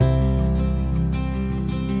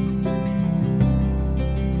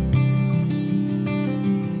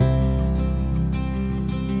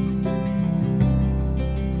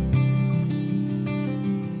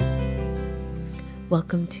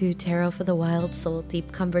Welcome to Tarot for the Wild Soul,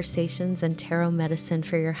 deep conversations and tarot medicine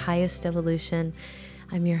for your highest evolution.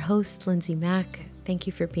 I'm your host, Lindsay Mack. Thank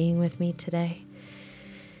you for being with me today.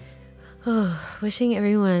 Wishing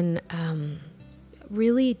everyone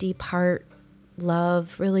really deep heart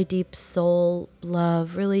love, really deep soul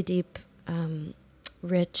love, really deep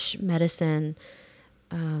rich medicine.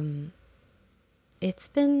 It's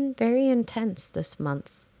been very intense this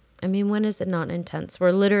month. I mean, when is it not intense?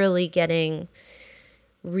 We're literally getting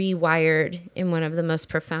rewired in one of the most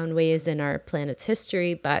profound ways in our planet's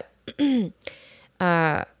history. But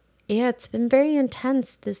it's been very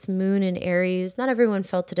intense, this moon in Aries. Not everyone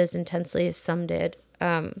felt it as intensely as some did.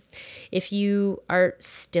 If you are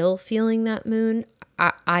still feeling that moon,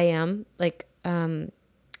 I am,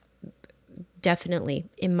 definitely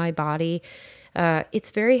in my body.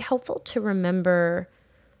 It's very helpful to remember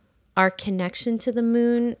our connection to the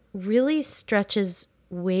moon really stretches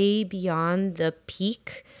way beyond the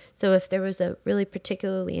peak. So if there was a really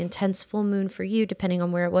particularly intense full moon for you, depending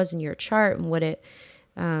on where it was in your chart and what it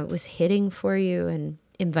was hitting for you and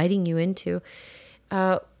inviting you into,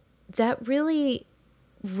 that really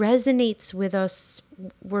resonates with us.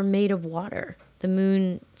 We're made of water. The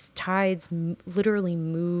moon's tides literally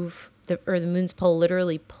move, the moon's pull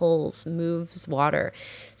literally moves water.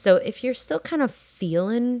 So if you're still kind of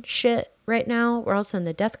feeling shit right now, we're also in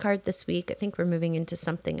the death card this week. I think we're moving into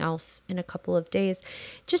something else in a couple of days.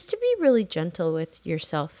 Just to be really gentle with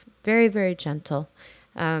yourself. Very, very gentle.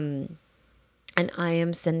 And I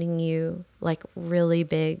am sending you like really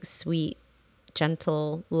big, sweet,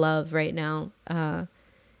 gentle love right now.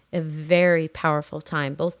 A very powerful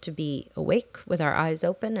time, both to be awake with our eyes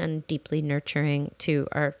open and deeply nurturing to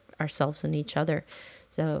ourselves and each other.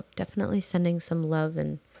 So definitely sending some love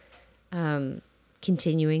and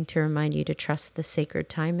continuing to remind you to trust the sacred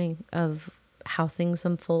timing of how things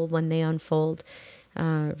unfold when they unfold.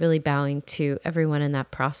 Really bowing to everyone in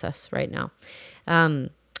that process right now. I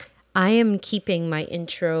am keeping my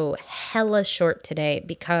intro hella short today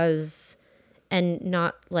because, and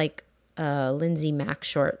not like Lindsay Mack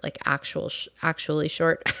short, like actually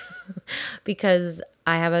short, because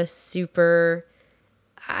I have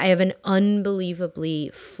an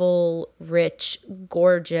unbelievably full, rich,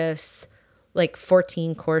 gorgeous, like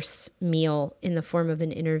 14-course meal in the form of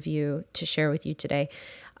an interview to share with you today.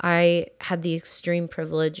 I had the extreme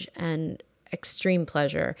privilege and extreme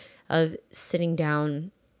pleasure of sitting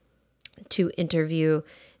down to interview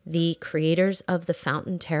the creators of the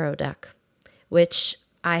Fountain Tarot deck, which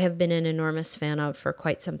I have been an enormous fan of for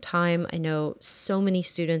quite some time. I know so many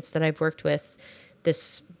students that I've worked with,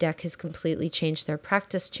 this deck has completely changed their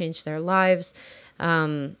practice, changed their lives.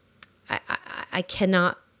 I could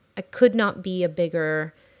not be a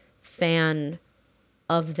bigger fan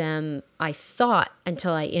of them, I thought,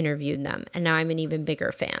 until I interviewed them. And now I'm an even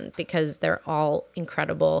bigger fan because they're all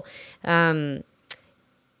incredible. I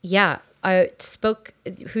spoke,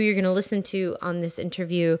 who you're going to listen to on this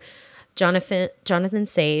interview, Jonathan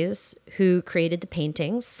Sayes, who created the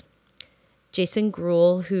paintings, Jason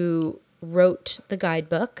Gruhl, who wrote the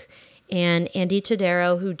guidebook, and Andy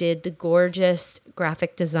Tadero, who did the gorgeous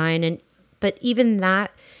graphic design. But even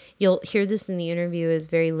that, you'll hear this in the interview, is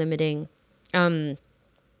very limiting. The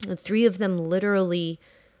three of them literally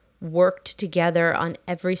worked together on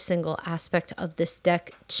every single aspect of this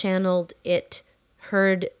deck, channeled it,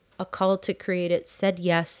 heard a call to create it, said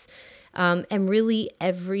yes. And really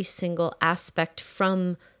every single aspect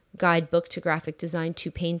from guidebook to graphic design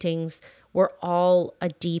to paintings were all a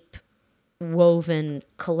deep, woven,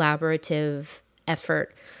 collaborative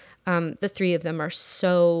effort. The three of them are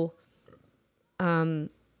so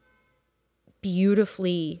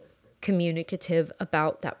beautifully communicative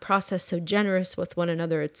about that process, so generous with one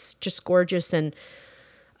another. It's just gorgeous. And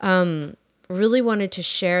really wanted to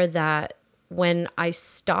share that when I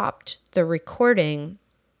stopped the recording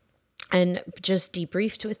and just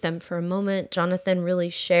debriefed with them for a moment, Jonathan really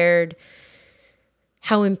shared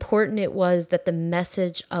how important it was that the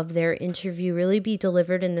message of their interview really be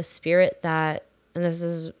delivered in the spirit that, and this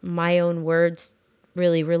is my own words,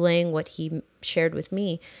 really relaying what he shared with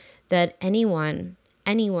me, that anyone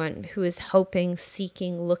who is hoping,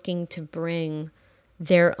 seeking, looking to bring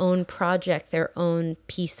their own project, their own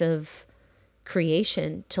piece of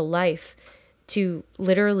creation to life, to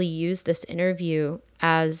literally use this interview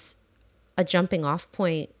as a jumping off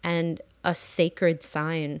point and a sacred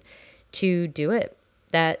sign to do it.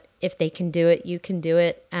 That if they can do it, you can do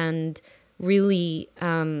it. And really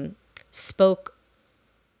spoke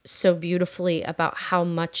so beautifully about how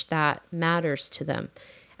much that matters to them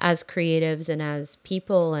as creatives and as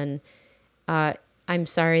people. And I'm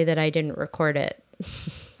sorry that I didn't record it.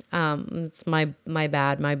 It's my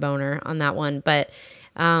bad, my boner on that one. But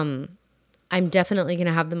I'm definitely going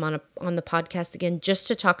to have them on the podcast again just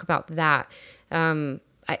to talk about that.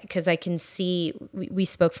 Because I can see we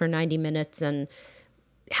spoke for 90 minutes, and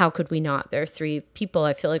how could we not? There are 3 people.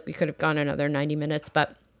 I feel like we could have gone another 90 minutes,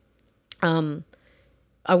 but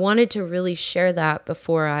I wanted to really share that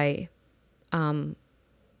before I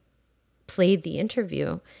played the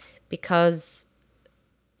interview, because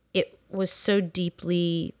it was so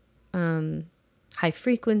deeply high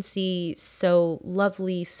frequency, so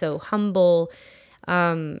lovely, so humble.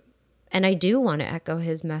 And I do want to echo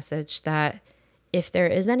his message that if there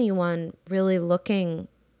is anyone really looking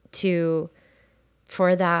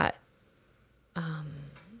for that,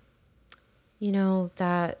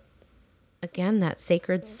 that, again, that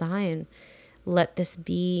sacred sign, let this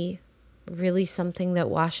be really something that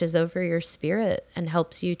washes over your spirit and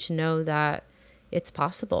helps you to know that it's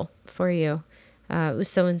possible for you. It was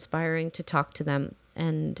so inspiring to talk to them.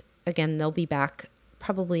 And again, they'll be back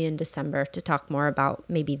probably in December to talk more about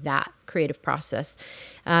maybe that creative process.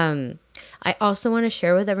 I also want to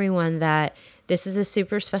share with everyone that this is a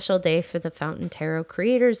super special day for the Fountain Tarot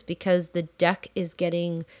creators, because the deck is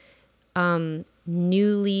getting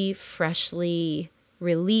newly, freshly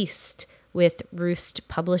released with Roost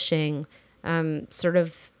Publishing.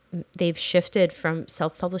 They've shifted from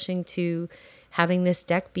self-publishing to having this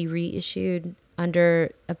deck be reissued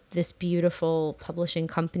under this beautiful publishing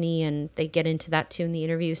company, and they get into that too in the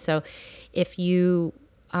interview. So if you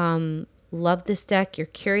love this deck, you're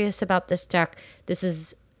curious about this deck,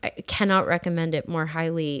 I cannot recommend it more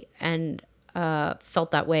highly, and felt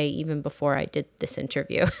that way even before I did this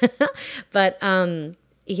interview. But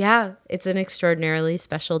yeah, it's an extraordinarily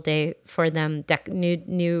special day for them.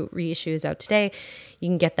 New reissue is out today. You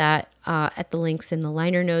can get that at the links in the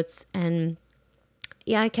liner notes. And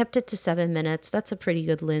yeah, I kept it to 7 minutes. That's a pretty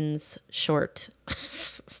good Lynn's short.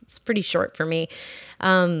 It's pretty short for me.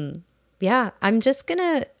 Yeah, I'm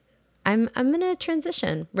gonna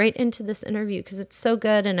transition right into this interview because it's so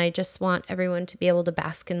good, and I just want everyone to be able to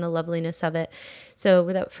bask in the loveliness of it. So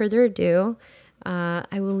without further ado, I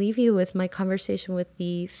will leave you with my conversation with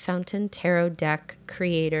the Fountain Tarot deck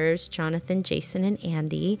creators, Jonathan, Jason, and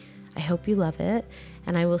Andy. I hope you love it,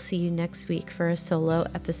 and I will see you next week for a solo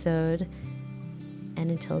episode. And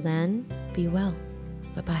until then, be well.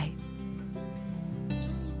 Bye-bye.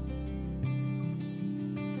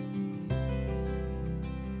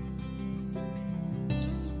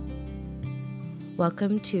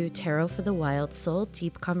 Welcome to Tarot for the Wild Soul,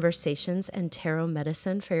 Deep Conversations and Tarot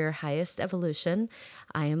Medicine for Your Highest Evolution.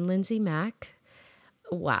 I am Lindsay Mack.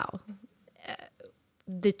 Wow.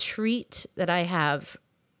 The treat that I have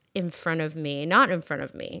in front of me, not in front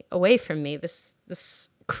of me, away from me, this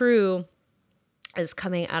crew is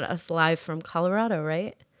coming at us live from Colorado,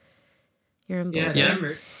 right? You're in Boulder. Yeah,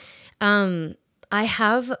 Denver. I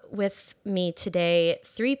have with me today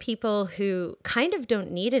 3 people who kind of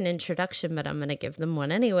don't need an introduction, but I'm going to give them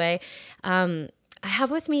one anyway. I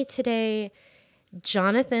have with me today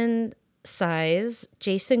Jonathan Size,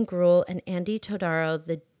 Jason Gruhl, and Andy Todaro,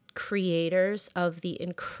 the creators of the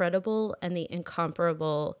incredible and the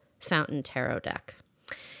incomparable Fountain Tarot deck.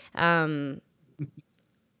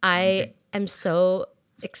 I am so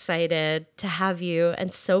excited to have you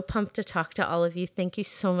and so pumped to talk to all of you. Thank you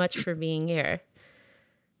so much for being here.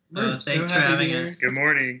 Thanks for having us. Good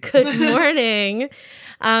morning. Good morning.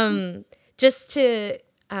 Just to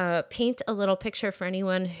paint a little picture for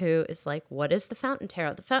anyone who is like, what is the Fountain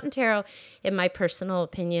Tarot? The Fountain Tarot, in my personal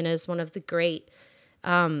opinion, is one of the great,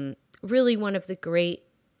 really one of the great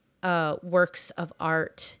works of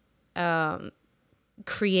art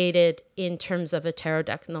created in terms of a tarot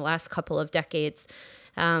deck in the last couple of decades.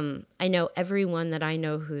 I know everyone that I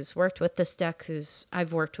know who's worked with this deck,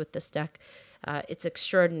 I've worked with this deck. It's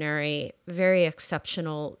extraordinary, very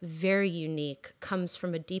exceptional, very unique, comes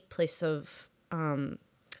from a deep place of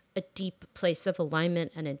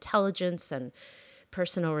alignment and intelligence and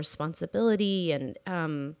personal responsibility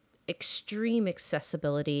and extreme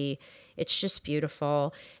accessibility. It's just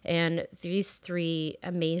beautiful. And these 3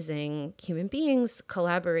 amazing human beings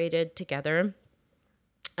collaborated together,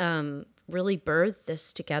 really birthed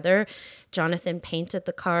this together. Jonathan painted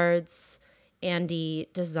the cards. Andy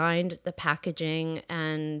designed the packaging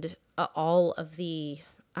and all of the,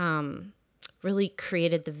 really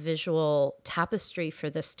created the visual tapestry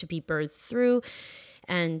for this to be birthed through.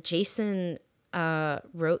 And Jason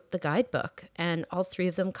wrote the guidebook, and all 3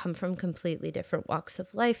 of them come from completely different walks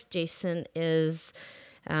of life. Jason is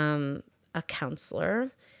a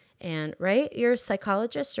counselor, and right? You're a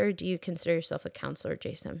psychologist, or do you consider yourself a counselor,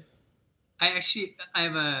 Jason?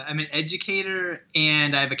 I'm an educator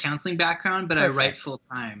and I have a counseling background, but Perfect. I write full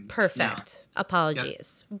time. Perfect. Now.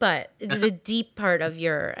 Apologies. Yep. But it's a deep part of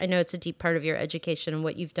I know it's a deep part of your education and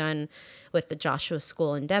what you've done with the Joshua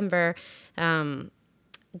School in Denver.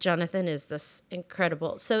 Jonathan is this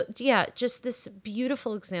incredible. So yeah, just this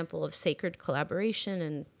beautiful example of sacred collaboration,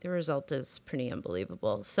 and the result is pretty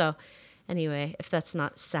unbelievable. So anyway, if that's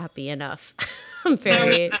not sappy enough, I'm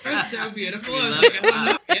very. That was so beautiful. I was like, I don't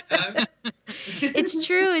know. Yeah. It's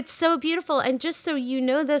true. It's so beautiful. And just so you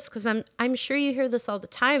know this, because I'm sure you hear this all the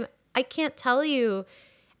time, I can't tell you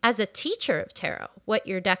as a teacher of tarot what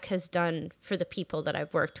your deck has done for the people that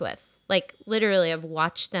I've worked with. Like literally, I've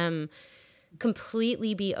watched them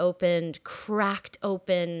completely be opened, cracked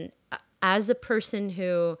open as a person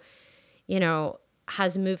who,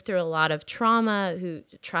 has moved through a lot of trauma, who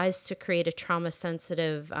tries to create a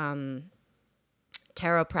trauma-sensitive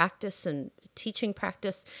tarot practice and teaching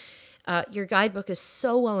practice. Your guidebook is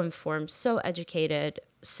so well-informed, so educated,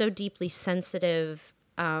 so deeply sensitive,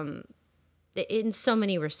 in so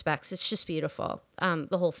many respects. It's just beautiful.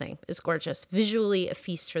 The whole thing is gorgeous. Visually a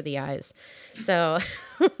feast for the eyes. So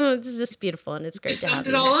it's just beautiful, and it's great to have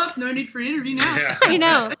you. Summed it all up. No need for an interview now. Yeah. I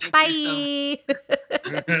know. Bye.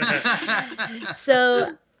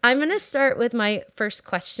 So I'm going to start with my first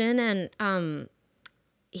question. And I'm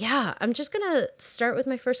just going to start with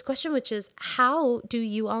my first question, which is, how do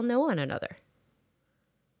you all know one another?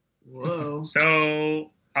 Whoa.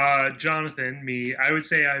 So Jonathan, me, I would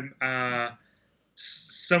say I'm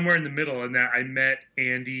somewhere in the middle in that I met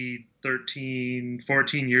Andy 13,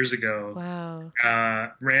 14 years ago. Wow.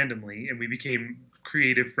 Randomly, and we became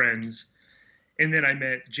creative friends. And then I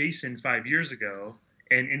met Jason 5 years ago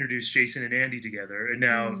and introduced Jason and Andy together. And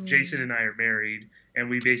now Jason and I are married, and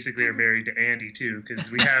we basically are married to Andy too, because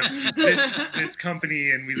we have this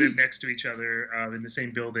company and we live next to each other in the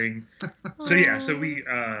same building. So yeah, so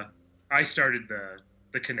I started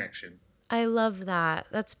the connection. I love that.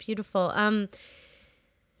 That's beautiful.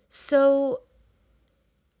 So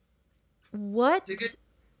what?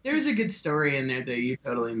 There's a good story in there that you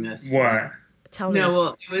totally missed. What? Tell me. No,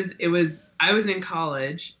 well, it was I was in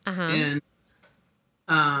college, and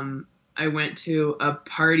I went to a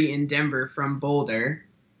party in Denver from Boulder,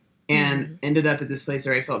 and ended up at this place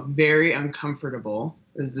where I felt very uncomfortable.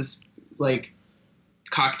 It was this like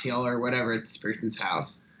cocktail or whatever at this person's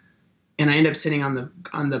house. And I ended up sitting on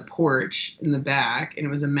the porch in the back, and it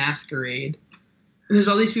was a masquerade. And there's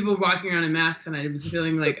all these people walking around in masks, and I was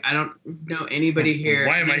feeling like I don't know anybody here.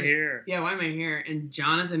 Why am I here? Yeah, why am I here? And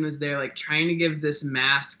Jonathan was there, like trying to give this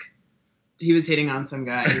mask. He was hitting on some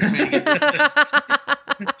guy. He was trying to give this mask.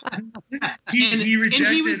 he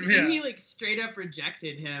rejected him. And he like straight up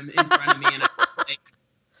rejected him in front of me, and I was like,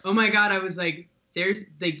 oh my god! I was like, there's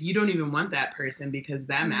like you don't even want that person because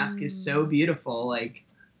that mask is so beautiful, like.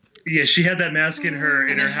 Yeah, she had that mask in her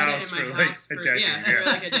house for like a decade. Yeah, for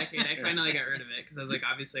like a decade. I finally got rid of it because I was like,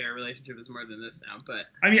 obviously our relationship is more than this now. But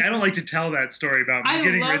I mean, I don't like to tell that story about me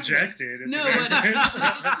getting rejected. No, but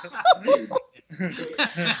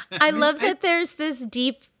I love that there's this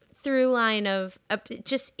deep through line of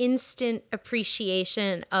just instant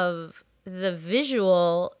appreciation of the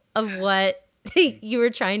visual of what you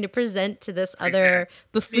were trying to present to this other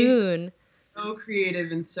buffoon. So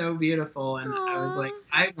creative and so beautiful, and I was like,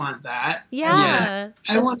 I want that. Yeah.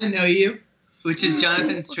 I want to know you. Which is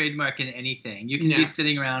Jonathan's trademark in anything. You can be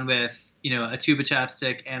sitting around with, a tube of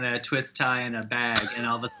chapstick and a twist tie and a bag, and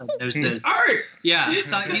all of a sudden there's this. It's art! Yeah,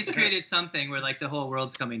 so he's created something where like the whole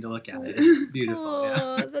world's coming to look at it. It's beautiful.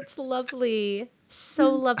 Oh, that's lovely. So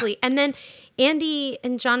lovely. And then Andy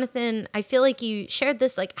and Jonathan, I feel like you shared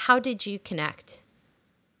this, like, how did you connect?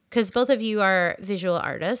 Because both of you are visual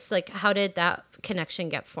artists. Like, how did that connection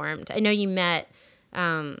get formed? I know you met.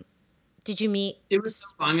 Did you meet? It was so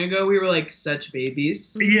long ago. We were like such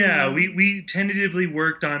babies. Yeah, we tentatively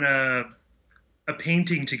worked on a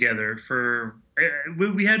painting together for.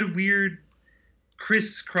 We had a weird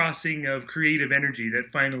crisscrossing of creative energy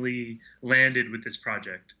that finally landed with this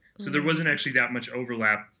project. So there wasn't actually that much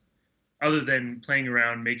overlap, other than playing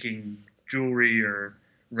around making jewelry or.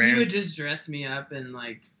 He would just dress me up and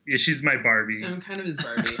like. Yeah, she's my Barbie. I'm kind of his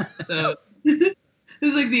Barbie. So this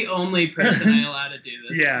is like the only person I allow to do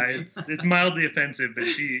this. Yeah, it's mildly offensive, but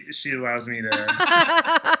she allows me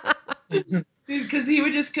to. Because he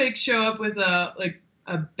would just like show up with a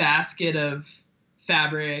basket of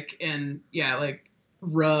fabric and like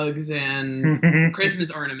rugs and Christmas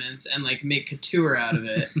ornaments and like make couture out of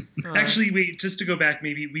it. Actually, wait, just to go back,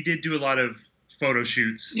 maybe we did do a lot of photo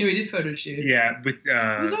shoots. Yeah, we did photo shoots. Yeah, with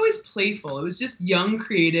it was always playful. It was just young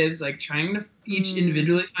creatives like trying to each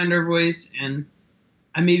individually find our voice, and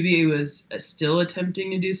maybe was still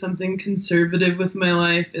attempting to do something conservative with my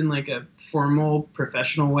life in like a formal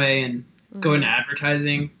professional way and go into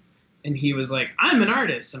advertising. And he was like, I'm an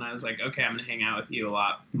artist. And I was like, okay, I'm going to hang out with you a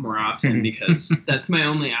lot more often because that's my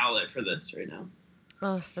only outlet for this right now.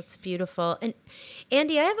 Oh, that's beautiful. And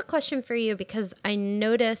Andy, I have a question for you because I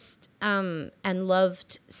noticed and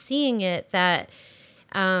loved seeing it that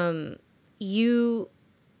you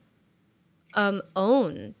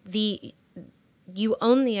own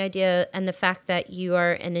the idea and the fact that you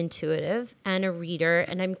are an intuitive and a reader.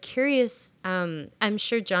 And I'm curious, I'm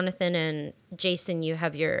sure Jonathan and Jason, you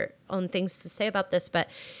have your own things to say about this, but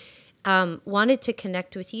wanted to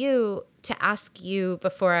connect with you to ask you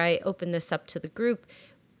before I open this up to the group,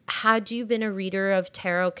 had you been a reader of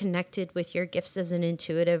tarot, connected with your gifts as an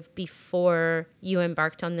intuitive before you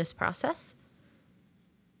embarked on this process?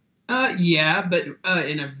 Yeah, but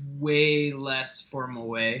in a way less formal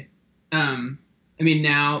way. I mean,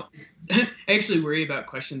 now I actually worry about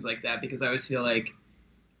questions like that because I always feel like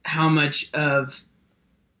how much of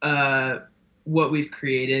what we've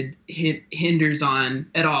created hinders on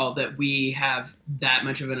at all that we have that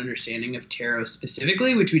much of an understanding of tarot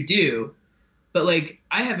specifically, which we do. But like,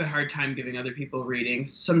 I have a hard time giving other people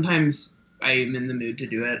readings. Sometimes I am in the mood to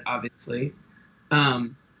do it, obviously.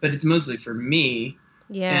 But it's mostly for me.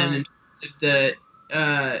 Yeah. And in terms of the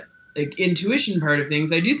like intuition part of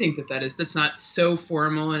things, I do think that's not so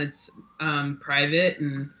formal and it's private,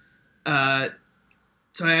 and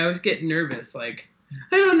so I always get nervous. Like,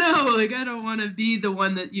 I don't know, like I don't want to be the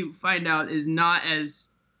one that you find out is not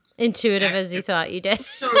as intuitive as you thought you did.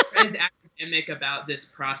 As academic about this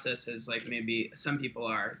process as like maybe some people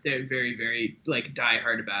are. They're very, very like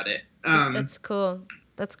diehard about it. That's cool.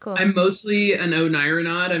 I'm mostly an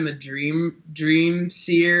Onironaut. I'm a dream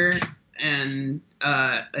seer and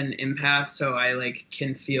an empath, so I like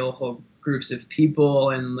can feel whole groups of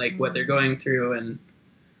people and like what they're going through, and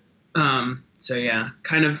so yeah,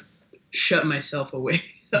 kind of shut myself away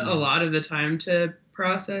a lot of the time to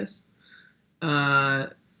process.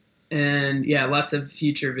 And yeah, lots of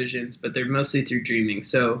future visions, but they're mostly through dreaming.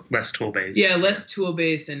 So less tool based. Yeah, less tool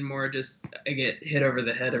based and more just I get hit over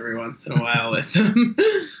the head every once in a while with them.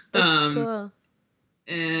 That's cool.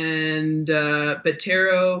 And but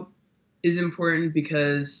tarot is important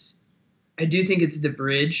because I do think it's the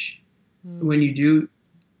bridge when you do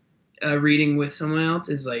a reading with someone else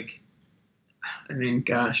is like, I mean,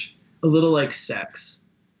 gosh, a little like sex.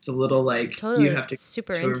 It's a little like totally. You have to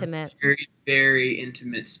super intimate, very, very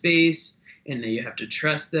intimate space, and you have to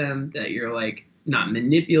trust them that you're like not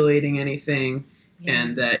manipulating anything,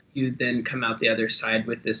 and that you then come out the other side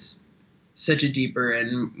with this such a deeper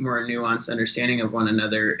and more nuanced understanding of one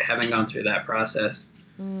another, having gone through that process.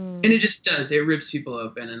 And it just does. It rips people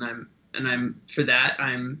open, and I'm for that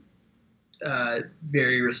I'm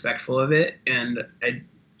very respectful of it, and I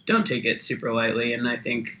don't take it super lightly, and I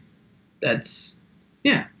think that's.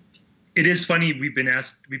 Yeah. It is funny. We've been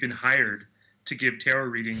hired to give tarot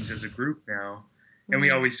readings as a group now, and we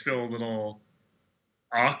always feel a little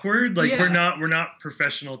awkward. Like we're not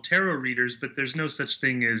professional tarot readers, but there's no such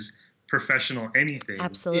thing as professional anything.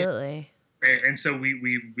 Absolutely. And so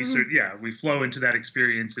we sort of, we flow into that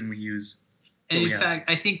experience and we use. And in fact,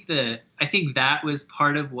 I think that was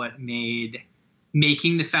part of what made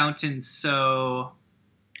making the fountain so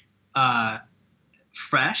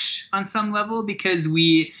fresh on some level, because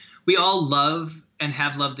we all love and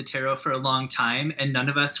have loved the tarot for a long time, and none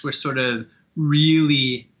of us were sort of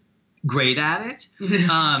really great at it.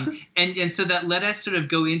 And so that let us sort of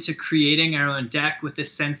go into creating our own deck with a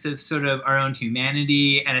sense of sort of our own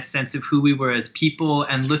humanity and a sense of who we were as people,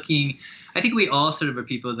 and looking, I think we all sort of are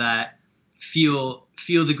people that feel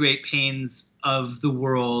the great pains of the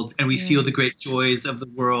world, and we feel the great joys of the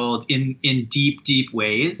world in deep, deep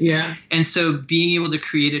ways. Yeah. And so being able to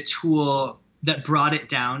create a tool that brought it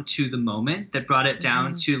down to the moment, that brought it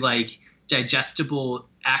down to like digestible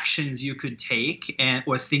actions you could take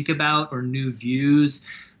or think about, or new views,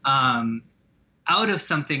 out of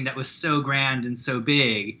something that was so grand and so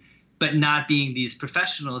big, but not being these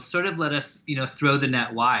professionals, sort of let us, throw the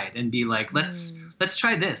net wide and be like, let's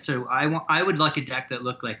try this. Or I would like a deck that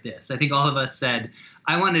looked like this. I think all of us said,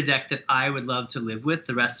 I want a deck that I would love to live with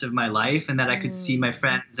the rest of my life, and that I could see my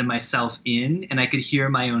friends and myself in, and I could hear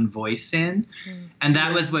my own voice in. And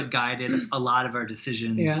that was what guided a lot of our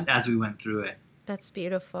decisions as we went through it. That's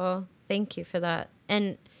beautiful. Thank you for that.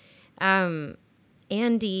 And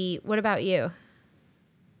Andy, what about you?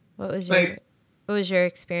 What was your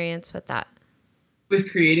experience with that?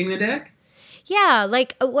 With creating the deck? Yeah,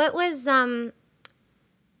 like what was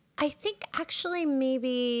I think actually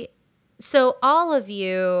maybe so all of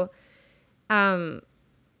you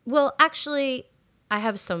Well, actually, I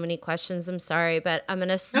have so many questions. I'm sorry, but I'm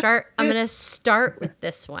gonna start with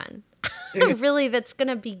this one. Really, that's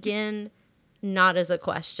gonna begin not as a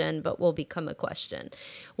question, but will become a question.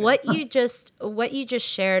 What you just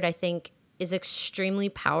shared, I think, is extremely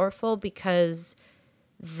powerful, because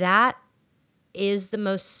that is the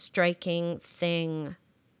most striking thing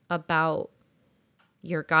about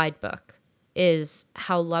your guidebook, is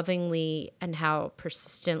how lovingly and how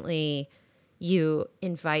persistently you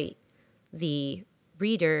invite the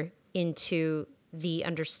reader into the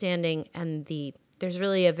understanding, and there's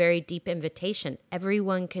really a very deep invitation.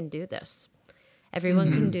 Everyone can do this.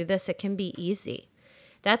 Everyone can do this. It can be easy.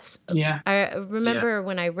 I remember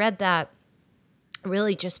when I read that,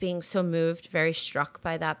 really just being so moved, very struck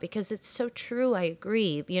by that, because it's so true. I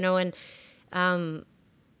agree, and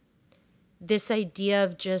this idea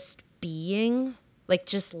of just being, like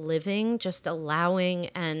just living, just allowing,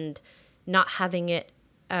 and not having it,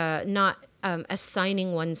 not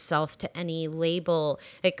assigning oneself to any label,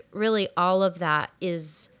 like really all of that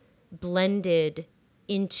is blended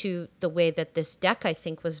into the way that this deck, I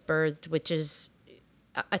think, was birthed, which is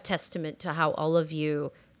a testament to how all of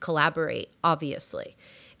you collaborate, obviously,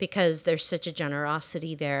 because there's such a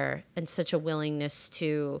generosity there and such a willingness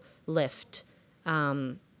to lift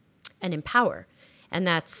and empower. And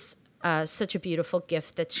that's such a beautiful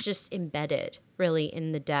gift that's just embedded really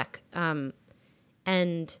in the deck. And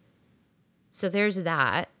so there's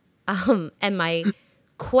that. And my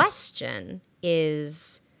question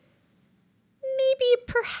is maybe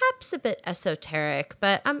perhaps a bit esoteric,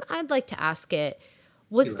 but I'd like to ask it.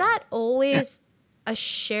 Was that always a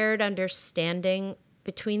shared understanding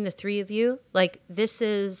between the three of you? Like, this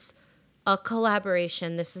is a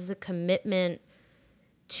collaboration. This is a commitment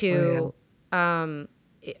to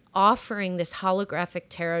offering this holographic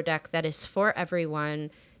tarot deck that is for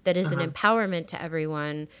everyone, that is an empowerment to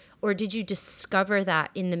everyone? Or did you discover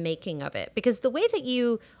that in the making of it? Because the way that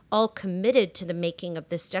you all committed to the making of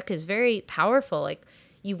this deck is very powerful. Like,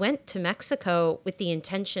 you went to Mexico with the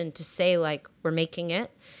intention to say, like, we're making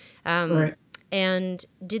it. Right. And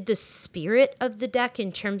did the spirit of the deck,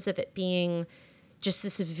 in terms of it being just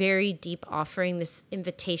this very deep offering, this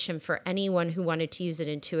invitation for anyone who wanted to use it,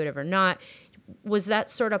 intuitive or not, was that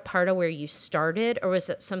sort of part of where you started, or was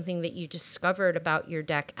that something that you discovered about your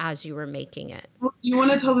deck as you were making it? Well, do you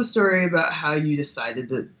want to tell the story about how you decided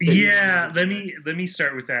that let me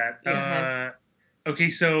start with that. Okay,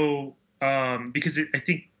 so because I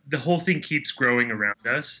think the whole thing keeps growing around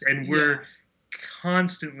us, and we're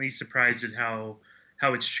constantly surprised at how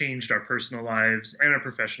it's changed our personal lives and our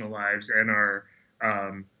professional lives and our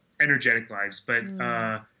energetic lives. But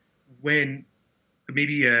when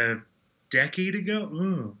maybe a decade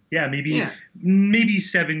ago, maybe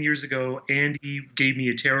 7 years ago, Andy gave me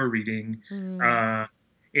a tarot reading,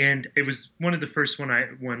 and it was one of the first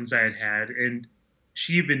ones I had, and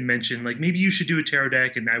she even mentioned, like, maybe you should do a tarot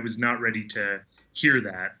deck, and I was not ready to hear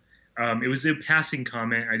that. It was a passing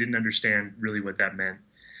comment. I didn't understand really what that meant.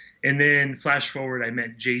 And then flash forward, I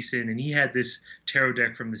met Jason, and he had this tarot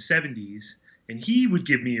deck from the 70s, and he would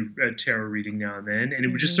give me a tarot reading now and then, and it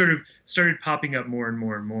would just sort of started popping up more and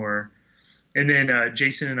more and more. And then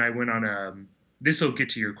Jason and I went on this will get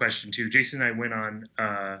to your question too. Jason and I went on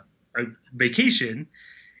a vacation,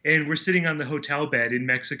 and we're sitting on the hotel bed in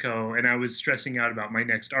Mexico, and I was stressing out about my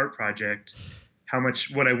next art project,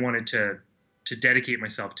 what I wanted to dedicate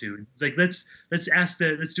myself to. It's like, let's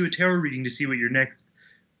do a tarot reading to see what your next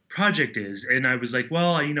project is. And I was like,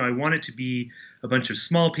 well, I want it to be a bunch of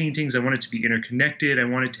small paintings. I want it to be interconnected. I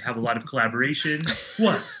want it to have a lot of collaboration.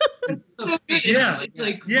 What? And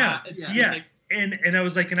I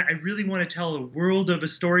was like, and I really want to tell a world of a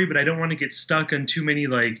story, but I don't want to get stuck on too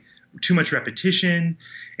much repetition.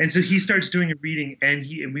 And so he starts doing a reading, and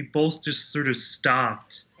we both just sort of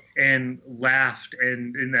stopped and laughed,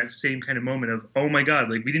 and in that same kind of moment of, oh my God,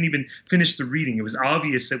 like, we didn't even finish the reading. It was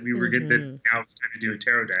obvious that we were good, that now it's time to do a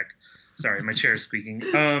tarot deck. Sorry, my chair is squeaking.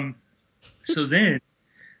 So then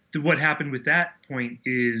what happened with that point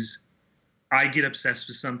is I get obsessed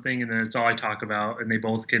with something, and then it's all I talk about, and they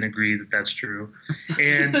both can agree that that's true.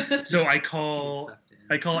 And so I call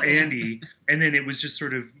Andy, and then it was just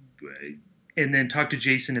sort of, and then talk to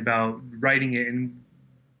Jason about writing it, and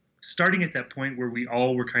starting at that point where we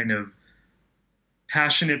all were kind of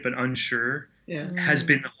passionate but unsure has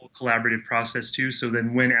been the whole collaborative process too. So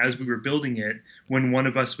then as we were building it, when one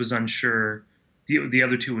of us was unsure, the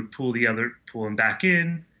other two would pull them back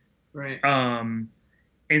in. Right.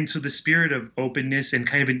 And so the spirit of openness and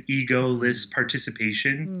kind of an egoless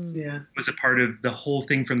participation was a part of the whole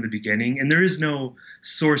thing from the beginning. And there is no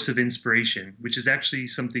source of inspiration, which is actually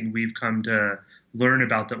something we've come to learn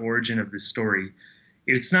about the origin of this story.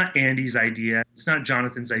 It's not Andy's idea. It's not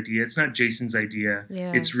Jonathan's idea. It's not Jason's idea.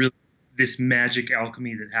 Yeah. It's really this magic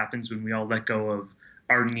alchemy that happens when we all let go of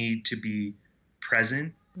our need to be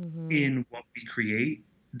present in what we create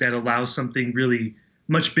that allows something really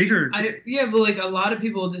much bigger. But like a lot of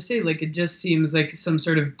people just say like it just seems like some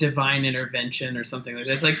sort of divine intervention or something like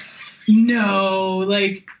that. It's like, no,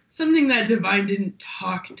 like something that divine didn't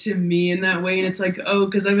talk to me in that way. And it's like, oh,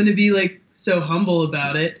 because I'm going to be like so humble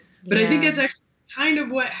about it. But I think that's actually kind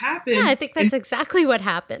of what happened. Yeah, I think that's exactly what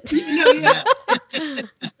happened.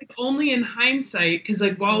 It's like only in hindsight, because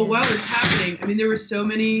like while it's happening, I mean, there were so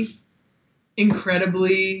many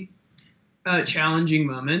incredibly challenging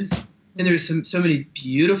moments. And there's so many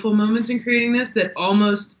beautiful moments in creating this that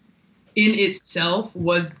almost in itself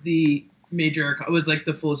was the major, was like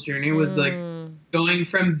the fool's journey, was like going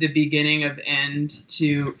from the beginning of end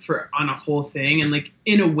on a whole thing. And like,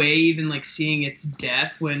 in a way, even like seeing its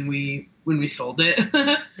death when we sold it.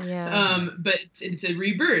 But it's a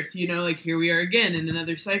rebirth, like here we are again in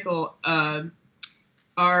another cycle.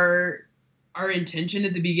 Our intention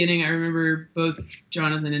at the beginning, I remember both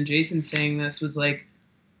Jonathan and Jason saying this, was like,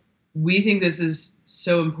 we think this is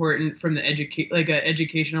so important from the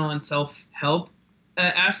educational and self-help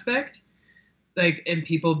aspect, like, and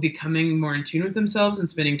people becoming more in tune with themselves and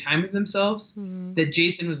spending time with themselves, that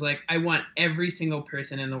Jason was like, I want every single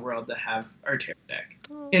person in the world to have our tarot deck,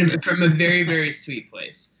 and from a very, very sweet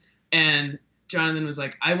place. And Jonathan was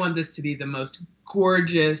like, I want this to be the most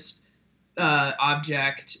gorgeous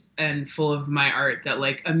object and full of my art that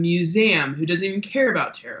like a museum who doesn't even care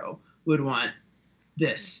about tarot would want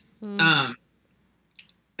this. And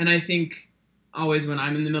I think always when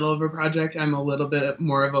I'm in the middle of a project, I'm a little bit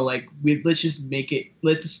more of a like, let's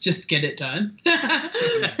just get it done.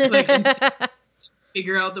 Like, and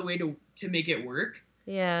figure out the way to make it work.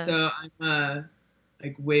 Yeah. So I'm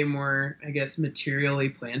like way more, I guess, materially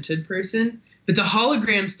planted person. But the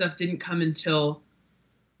hologram stuff didn't come until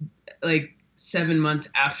like 7 months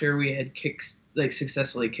after we had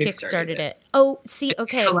successfully kickstarted it. Oh, see,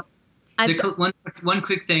 okay. One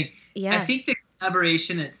quick thing. Yeah. I think the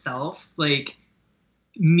collaboration itself, like,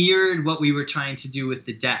 mirrored what we were trying to do with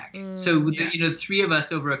the deck. So, the three of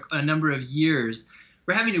us over a number of years,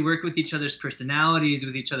 we're having to work with each other's personalities,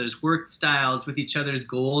 with each other's work styles, with each other's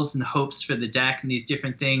goals and hopes for the deck and these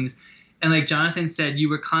different things. And like Jonathan said, you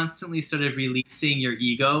were constantly sort of releasing your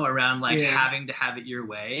ego around like having to have it your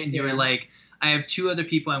way. And you were like, I have two other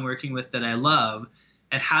people I'm working with that I love.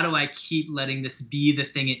 And how do I keep letting this be the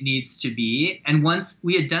thing it needs to be? And once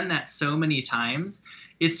we had done that so many times,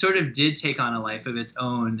 it sort of did take on a life of its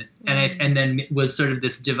own. And then it was sort of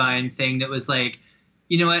this divine thing that was like,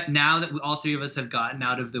 you know what, now that all three of us have gotten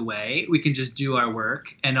out of the way, we can just do our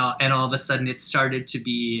work. And all of a sudden it started to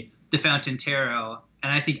be the Fountain Tarot.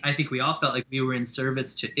 And I think we all felt like we were in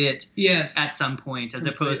service to it at some point, as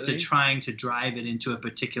opposed to trying to drive it into a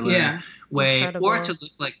particular way. Incredible. Or to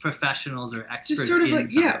look like professionals or experts. Just sort of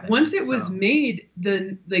like, once it was made,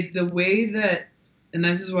 the way that, and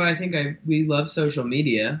this is why I think we love social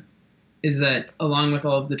media, is that along with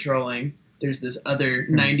all of the trolling, there's this other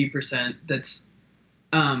 90% that's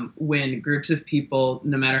when groups of people,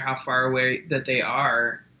 no matter how far away that they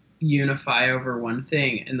are, unify over one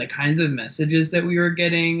thing. And the kinds of messages that we were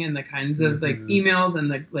getting, and the kinds of like emails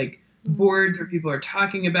and the like boards where people are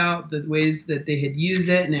talking about the ways that they had used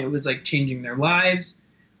it, and it was like changing their lives,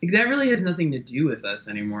 like that really has nothing to do with us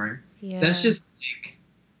anymore. That's just like,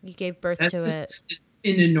 you gave birth to it. It's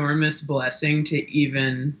an enormous blessing to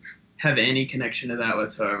even have any connection to that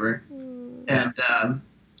whatsoever. And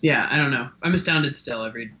I don't know, I'm astounded still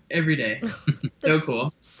every day. So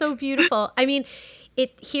cool, so beautiful. I mean,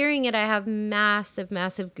 hearing it, I have massive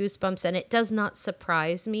goosebumps, and it does not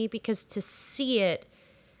surprise me, because to see it,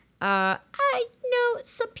 I know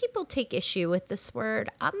some people take issue with this word.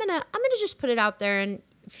 I'm gonna just put it out there, and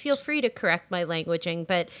feel free to correct my languaging,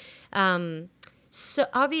 but so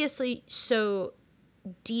obviously so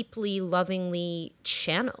deeply, lovingly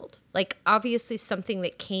channeled, like obviously something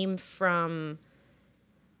that came from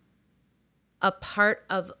a part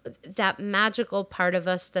of that magical part of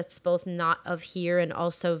us that's both not of here and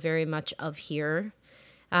also very much of here.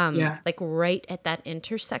 Like right at that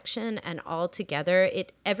intersection, and all together,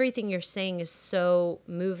 everything you're saying is so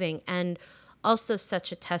moving, and also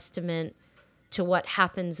such a testament to what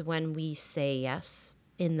happens when we say yes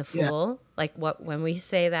in the Fool. Like when we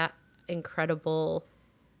say that incredible,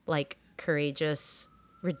 like courageous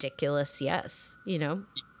ridiculous, yes, you know.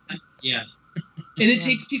 Yeah. And it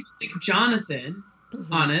takes people like Jonathan,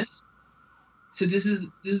 honest. So this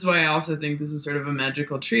is why I also think this is sort of a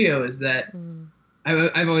magical trio, is that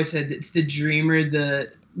I've always said it's the dreamer,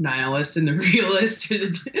 the nihilist, and the realist.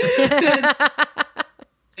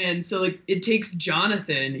 And so like it takes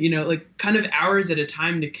Jonathan, you know, like kind of hours at a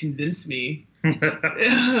time to convince me. More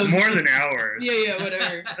than hours. Yeah,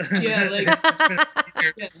 whatever. Yeah, like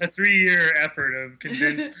a 3-year effort of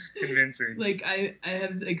convincing. Like I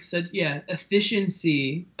have like such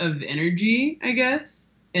efficiency of energy, I guess,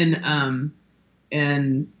 and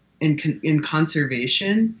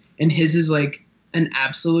conservation, and his is like an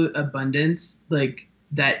absolute abundance, like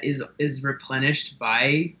that is replenished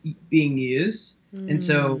by being used. And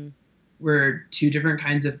so we're two different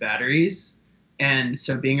kinds of batteries. And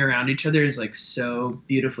so being around each other is like so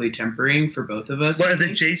beautifully tempering for both of us. Well,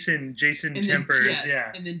 then Jason and tempers, then,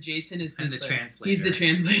 yes, and then Jason is the translator. He's the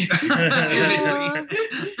translator.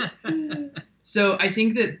 So I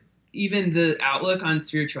think that even the outlook on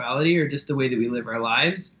spirituality, or just the way that we live our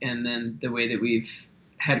lives, and then the way that we've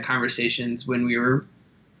had conversations when we were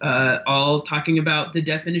all talking about the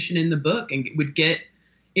definition in the book, and would get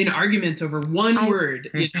in arguments over one word,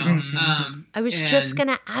 you know. I was just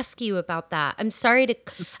gonna ask you about that. I'm sorry to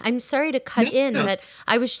cut in, but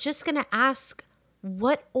I was just gonna ask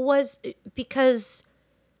because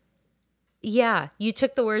you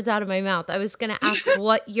took the words out of my mouth. I was gonna ask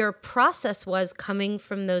what your process was coming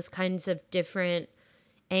from those kinds of different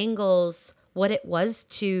angles, what it was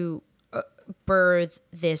to birth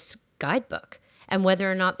this guidebook, and whether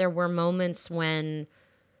or not there were moments when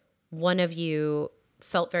one of you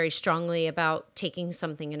felt very strongly about taking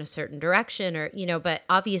something in a certain direction, or, you know, but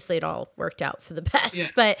obviously it all worked out for the best. Yeah.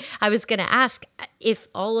 But I was going to ask if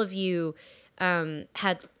all of you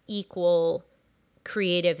had equal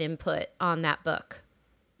creative input on that book.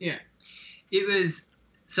 Yeah. It was,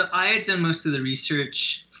 so I had done most of the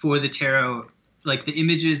research for the tarot, like the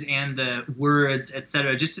images and the words,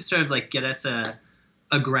 etc., just to sort of like get us a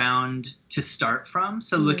ground to start from.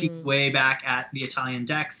 So looking way back at the Italian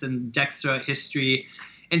decks and decks throughout history,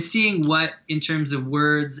 and seeing what, in terms of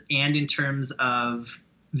words and in terms of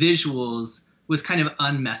visuals, was kind of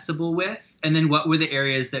unmessable with, and then what were the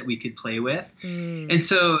areas that we could play with. And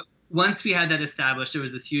so once we had that established, there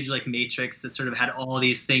was this huge like matrix that sort of had all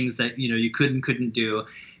these things that, you know, you couldn't do.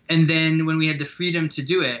 And then when we had the freedom to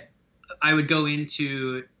do it, I would go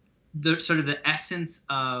into the sort of the essence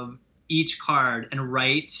of each card and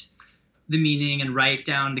write the meaning and write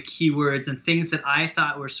down the keywords and things that I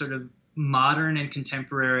thought were sort of modern and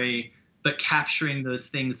contemporary, but capturing those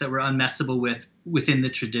things that were unmessable within the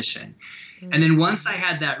tradition. And then once I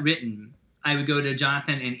had that written, I would go to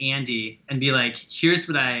Jonathan and Andy and be like, here's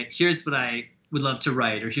what I would love to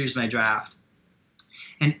write, or here's my draft.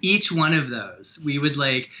 And each one of those, we would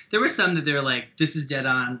like, there were some that they were like, this is dead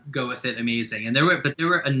on, go with it, amazing. And there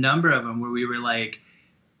were a number of them where we were like,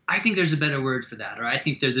 I think there's a better word for that, or I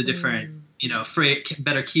think there's a different, you know,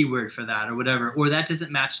 better keyword for that, or whatever, or that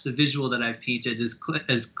doesn't match the visual that I've painted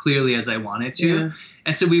as clearly as I wanted to. Yeah.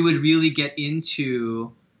 And so we would really get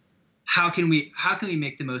into how can we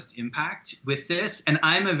make the most impact with this. And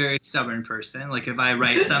I'm a very stubborn person. Like if I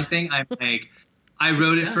write something, I'm like, I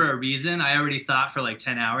wrote it for a reason. I already thought for like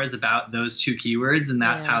 10 hours about those two keywords, and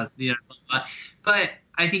that's how, you know, but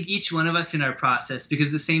I think each one of us in our process,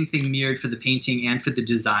 because the same thing mirrored for the painting and for the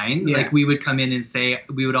design, like we would come in and say,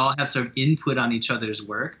 we would all have sort of input on each other's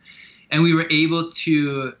work. And we were able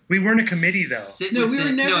to. We weren't a committee though. No, we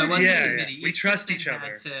were never. No, it wasn't a committee. We trust each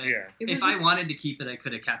other. If I wanted to keep it, I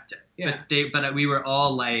could have kept it. Yeah. But we were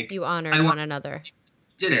all like. You honored one another.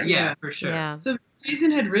 Did it? Yeah, for sure. Yeah. So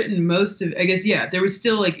Jason had written most of, I guess, there was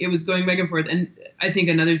still like, it was going back and forth. And I think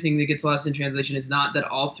another thing that gets lost in translation is not that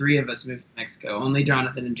all three of us moved to Mexico. Only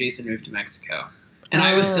Jonathan and Jason moved to Mexico. And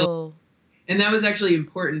I was still. And that was actually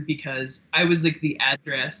important because I was like the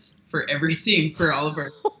address for everything for all of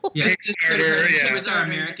our. It was our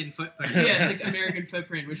American footprint. Yeah, it's like American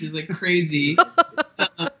footprint, which is like crazy.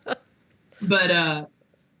 But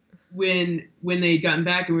when they'd gotten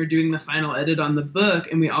back and we were doing the final edit on the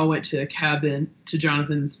book, and we all went to a cabin, to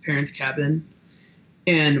Jonathan's parents' cabin,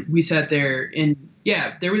 and we sat there, and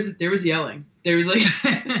there was yelling. There was like,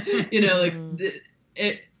 you know, like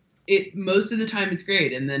it most of the time it's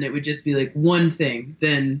great, and then it would just be like one thing.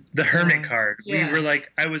 Then the hermit card. Yeah. We were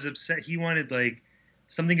like, I was upset. He wanted like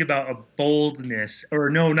something about a boldness, or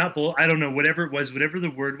no, not bold. I don't know. Whatever it was, whatever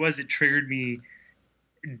the word was, it triggered me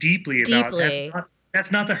deeply.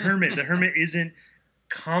 That's not the hermit. The hermit isn't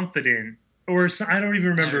confident, or I don't even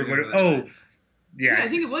remember what. Yeah, I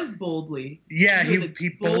think it was boldly. Yeah, he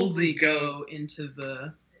boldly go into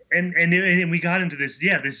the and we got into this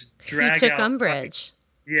this drag. He took umbrage.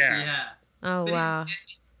 Yeah. Oh wow.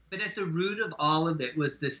 But at the root of all of it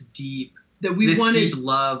was this deep wanted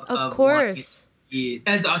love of course.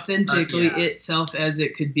 As authentically itself as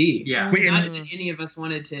it could be. Yeah. Not that any of us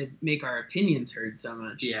wanted to make our opinions heard so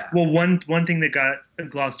much. Yeah. Well, one thing that got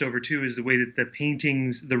glossed over too is the way that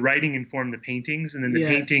the writing informed the paintings, and then the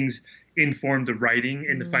paintings informed the writing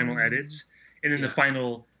in the final edits, and then the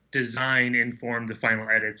final design informed the final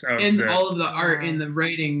edits of all of the art and the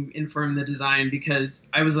writing informed the design, because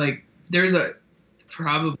I was like, there's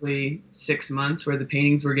probably 6 months where the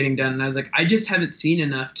paintings were getting done, and I was like, I just haven't seen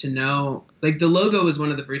enough to know. Like, the logo was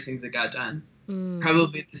one of the first things that got done,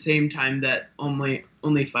 probably at the same time that only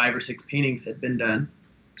 5 or 6 paintings had been done,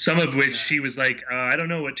 some of which she was like, I don't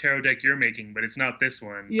know what tarot deck you're making, but it's not this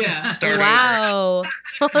one. Wow.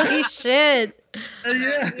 Holy shit.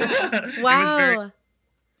 Wow.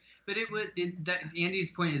 But that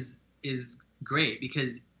Andy's point is great,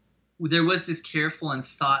 because there was this careful and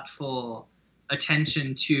thoughtful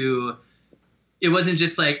attention to, it wasn't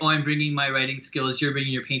just like, oh, I'm bringing my writing skills, you're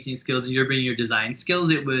bringing your painting skills, and you're bringing your design skills.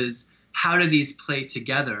 It was, how do these play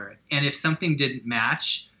together? And if something didn't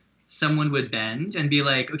match, someone would bend and be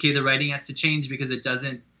like, okay, the writing has to change because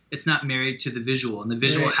it's not married to the visual, and the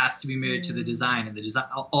visual has to be married to the design, and the design,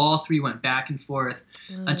 all three went back and forth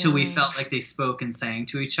until we felt like they spoke and sang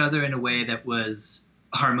to each other in a way that was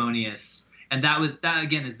harmonious. And that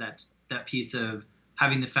again is that piece of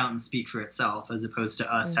having the fountain speak for itself, as opposed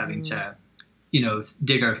to us having to,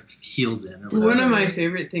 dig our heels in. Or one of my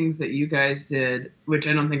favorite things that you guys did, which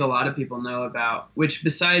I don't think a lot of people know about, which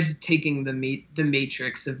besides taking the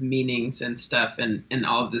matrix of meanings and stuff and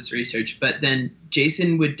all of this research, but then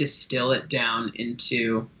Jason would distill it down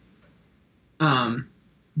into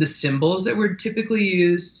the symbols that were typically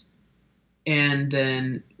used, and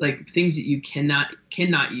then like things that you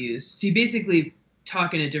cannot use. So you basically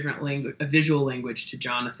talk in a different language, a visual language, to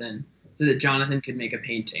Jonathan, so that Jonathan could make a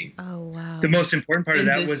painting. Oh wow! The most important part of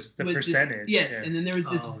that was the percentage. And then there was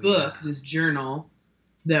this book, this journal,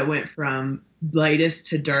 that went from lightest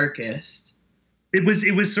to darkest. It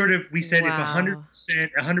was sort of, we said, if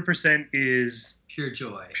 100% is pure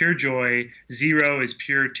joy, 0 is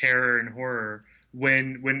pure terror and horror.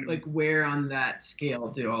 When like, where on that scale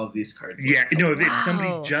do all of these cards? If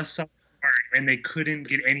somebody just saw and they couldn't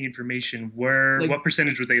get any information, what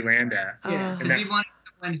percentage would they land at? Because we wanted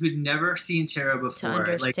someone who'd never seen tarot before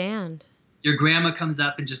to understand. Like, your grandma comes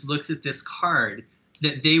up and just looks at this card,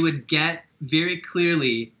 that they would get very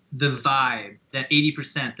clearly the vibe, that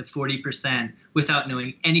 80%, the 40%, without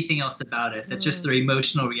knowing anything else about it, that just their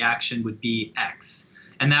emotional reaction would be X.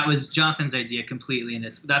 And that was Jonathan's idea completely, and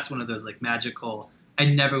that's one of those like magical, I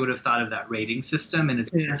never would have thought of that rating system, and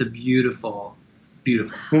it's a beautiful.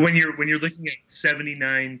 Beautiful. Well, when you're looking at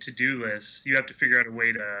 79 to-do lists, you have to figure out a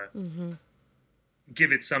way to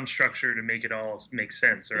give it some structure to make it all make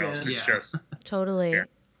sense, or else it's just totally. Yeah.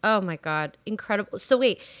 Oh my God, incredible! So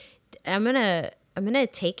wait, I'm gonna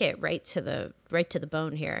take it right to the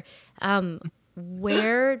bone here.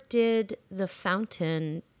 Where did the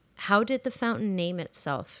fountain? How did the fountain name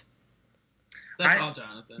itself? That's all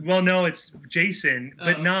Jonathan. Well, no, it's Jason,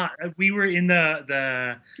 but not. We were in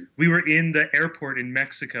the airport in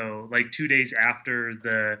Mexico, like 2 days after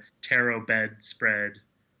the tarot bedspread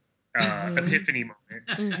epiphany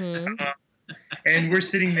moment, and we're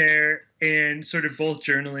sitting there and sort of both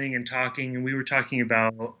journaling and talking, and we were talking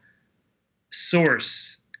about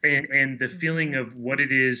source and the feeling of what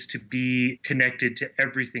it is to be connected to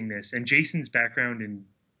everythingness. And Jason's background in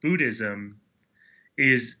Buddhism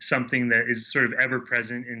is something that is sort of ever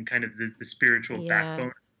present in kind of the spiritual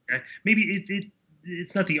backbone. Maybe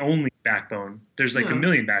it's not the only backbone. There's like a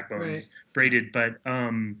million backbones braided, but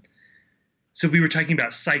so we were talking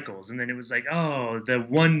about cycles, and then it was like, the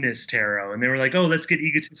oneness tarot, and they were like, let's get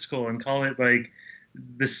egotistical and call it like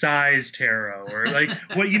the size tarot, or like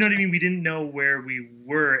what, you know what I mean? We didn't know where we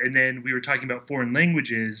were, and then we were talking about foreign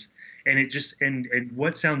languages, and it just and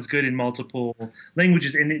what sounds good in multiple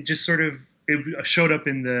languages, and it just sort of it showed up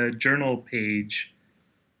in the journal page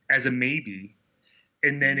as a maybe,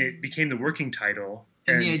 and then it became the working title.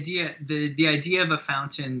 And the idea of a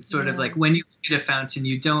fountain, sort of like, when you look at a fountain,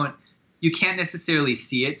 you can't necessarily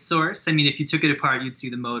see its source. I mean, if you took it apart, you'd see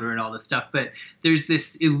the motor and all this stuff, but there's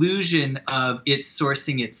this illusion of it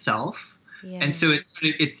sourcing itself. Yeah. And so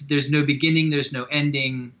there's no beginning, there's no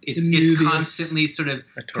ending. It's constantly sort of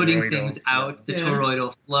putting things out, the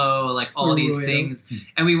toroidal flow, like all these things.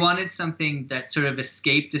 And we wanted something that sort of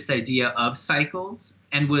escaped this idea of cycles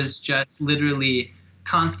and was just literally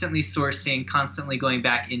constantly sourcing, constantly going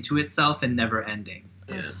back into itself and never ending.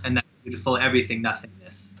 Yeah. And that beautiful everything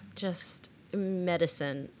nothingness. Just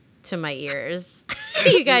medicine to my ears.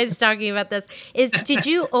 You guys talking about this. Did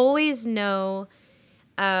you always know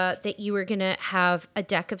that you were gonna have a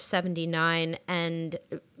deck of 79? And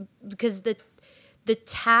because the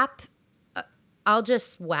tap, I'll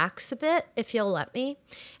just wax a bit if you'll let me.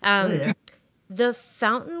 The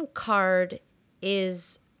fountain card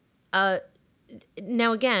is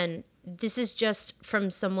now again, this is just from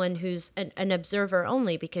someone who's an observer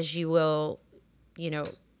only, because you will,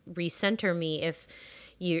 recenter me if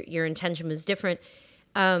your intention was different.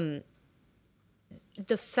 The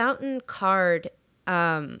fountain card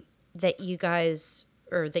that you guys,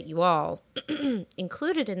 or that you all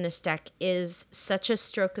included in this deck, is such a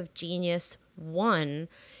stroke of genius. One,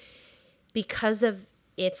 because of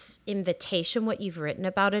its invitation, what you've written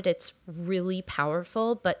about it, it's really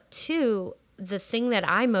powerful. But two, the thing that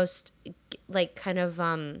I most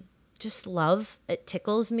just love, it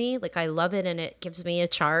tickles me, like I love it and it gives me a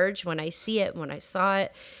charge when I see it, when I saw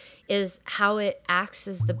it, is how it acts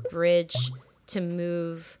as the bridge to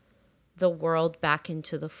move the world back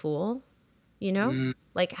into the Fool,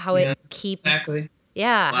 like how it keeps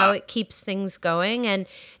how it keeps things going. And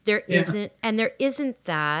there isn't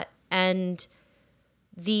that. And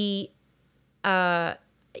the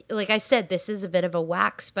like I said, this is a bit of a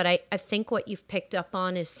wax, but I think what you've picked up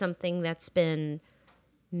on is something that's been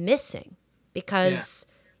missing, because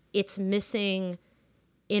it's missing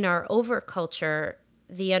in our overculture,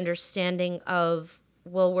 the understanding of,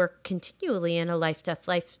 well, we're continually in a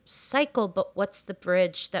life-death-life cycle, but what's the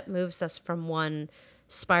bridge that moves us from one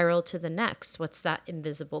spiral to the next? What's that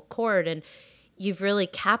invisible cord? And you've really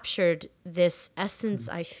captured this essence,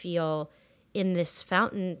 I feel, in this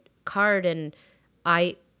fountain card, and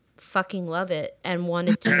I fucking love it, and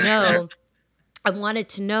wanted to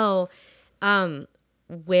know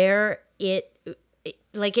where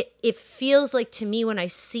it feels like to me when I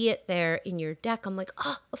see it there in your deck. I'm like,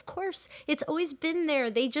 oh, of course, it's always been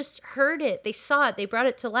there. They just heard it, they saw it, they brought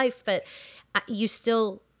it to life, but you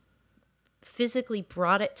still physically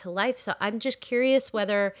brought it to life. So I'm just curious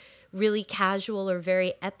whether really casual or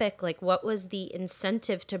very epic, like what was the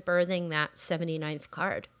incentive to birthing that 79th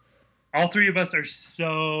card? All three of us are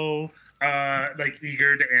so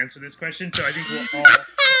eager to answer this question, so I think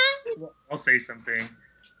I'll say something.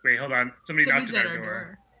 Wait, hold on. Somebody knocked at our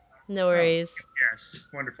door. No worries. Oh, yes,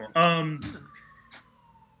 wonderful.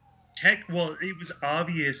 It was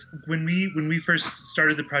obvious when we first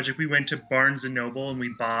started the project. We went to Barnes and Noble and we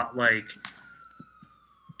bought like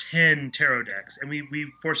 10 tarot decks, and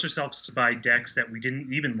we forced ourselves to buy decks that we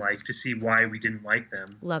didn't even like to see why we didn't like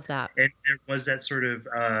them. Love that. And there was that sort of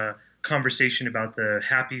conversation about the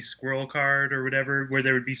happy squirrel card or whatever, where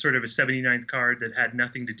there would be sort of a 79th card that had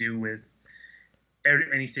nothing to do with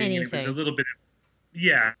anything. And it was a little bit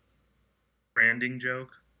of branding joke.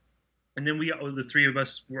 And then the three of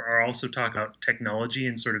us are also talking about technology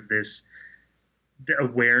and sort of the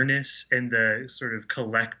awareness and the sort of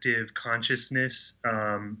collective consciousness,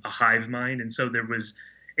 a hive mind. And so there was,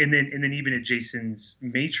 and then even at Jason's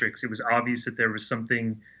Matrix, it was obvious that there was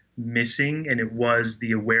something missing, and it was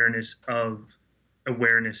the awareness of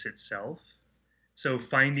awareness itself. So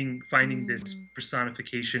finding this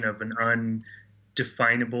personification of an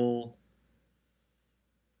undefinable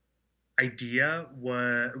idea we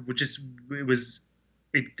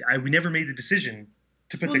never made the decision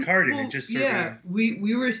to put the card in. It just sort of,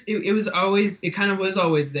 it kind of was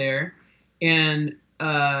always there. And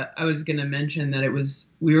I was going to mention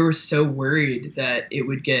that we were so worried that it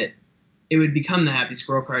would become the happy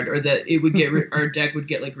squirrel card, or that it would get our deck would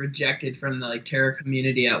get like rejected from the like tarot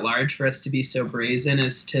community at large, for us to be so brazen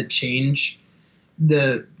as to change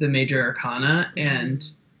the major arcana. And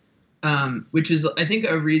which is, I think,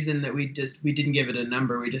 a reason that we didn't give it a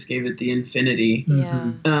number. We just gave it the infinity.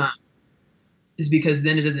 Is because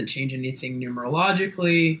then it doesn't change anything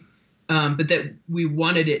numerologically, but that we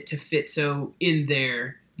wanted it to fit so in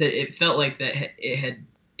there that it felt like that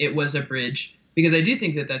it was a bridge. Because I do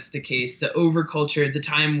think that that's the case. The overculture, the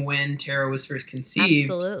time when tarot was first conceived,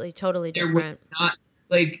 absolutely, totally different. There was not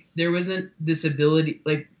there wasn't this ability,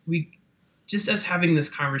 just us having this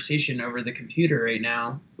conversation over the computer right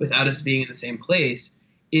now without us being in the same place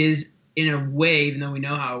is, in a way, even though we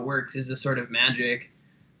know how it works, is a sort of magic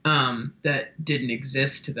that didn't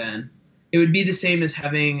exist then. It would be the same as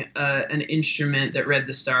having an instrument that read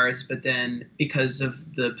the stars, but then because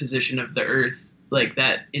of the position of the Earth,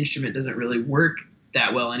 that instrument doesn't really work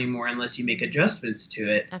that well anymore unless you make adjustments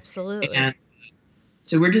to it. Absolutely. And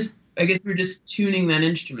so we're just tuning that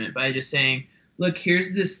instrument by just saying, look,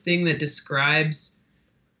 here's this thing that describes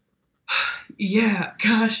Yeah,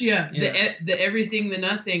 gosh, yeah. Yeah. The everything, the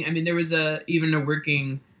nothing. I mean, there was even a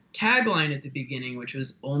working tagline at the beginning, which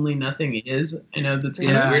was "Only nothing is." I know that's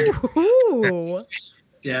kind of Yeah. weird. Ooh.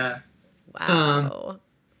 Yeah. Um, Wow.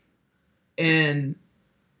 and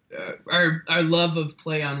our love of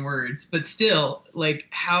play on words, but still, like,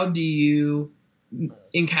 how do you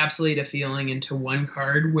encapsulate a feeling into one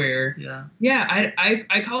card? Where, yeah,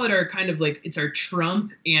 I call it our kind of like, it's our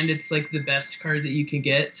trump, and it's like the best card that you can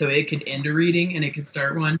get, so it could end a reading and it could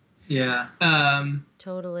start one. Yeah.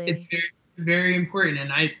 Totally. It's very, very important,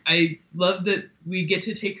 and I love that we get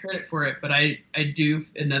to take credit for it, but I do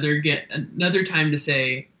get another time to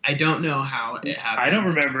say I don't know how it happened. I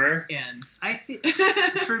don't remember. And I think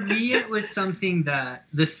for me it was something that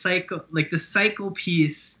the cycle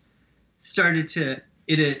piece started to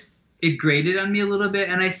it grated on me a little bit,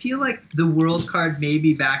 and I feel like the world card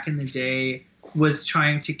maybe back in the day was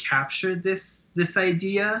trying to capture this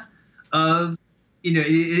idea of,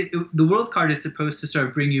 the world card is supposed to sort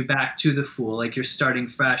of bring you back to the Fool, like you're starting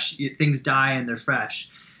fresh, things die and they're fresh,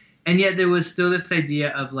 and yet there was still this idea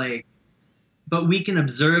of like, but we can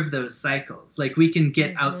observe those cycles, like we can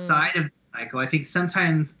get outside of the cycle. I think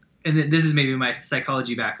sometimes, and this is maybe my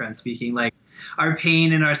psychology background speaking, like our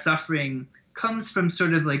pain and our suffering comes from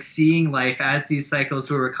sort of like seeing life as these cycles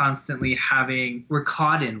where we're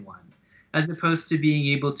caught in one, as opposed to being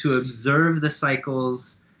able to observe the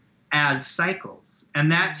cycles as cycles. And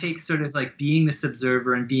that takes sort of like being this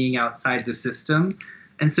observer and being outside the system.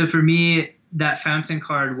 And so for me, that fountain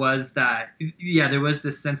card was that, yeah, there was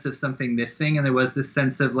this sense of something missing, and there was this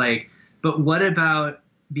sense of like, but what about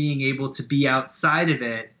being able to be outside of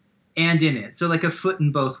it and in it? So like a foot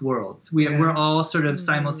in both worlds. We're all sort of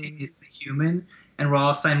simultaneously human, and we're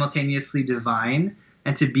all simultaneously divine.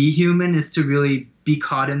 And to be human is to really be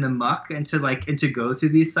caught in the muck, and to go through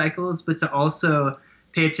these cycles, but to also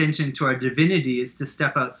pay attention to our divinity is to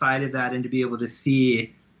step outside of that and to be able to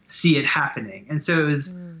see it happening. And so it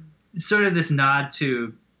was sort of this nod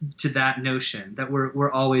to that notion that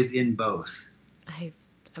we're always in both.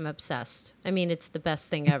 I'm obsessed. I mean, it's the best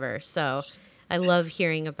thing ever. So I love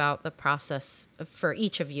hearing about the process for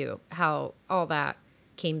each of you, how all that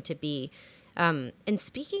came to be. And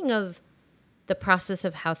speaking of the process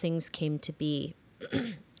of how things came to be,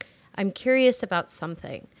 I'm curious about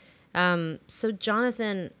something. So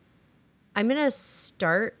Jonathan, I'm going to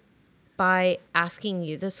start by asking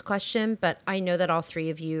you this question, but I know that all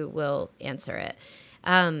three of you will answer it.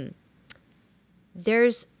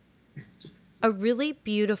 There's a really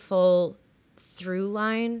beautiful through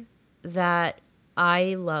line that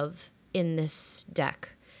I love in this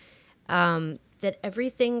deck. That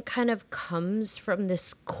everything kind of comes from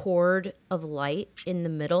this cord of light in the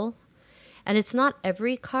middle. And it's not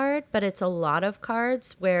every card, but it's a lot of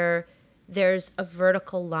cards where there's a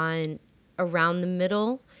vertical line around the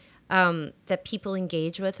middle that people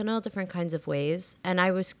engage with in all different kinds of ways. And I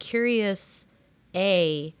was curious,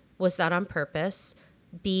 A, was that on purpose?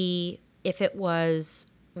 B, if it was,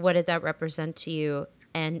 what did that represent to you?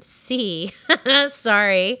 And C,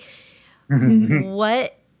 sorry,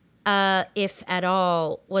 what, if at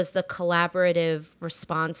all, was the collaborative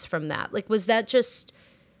response from that? Like, was that just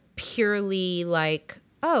purely like,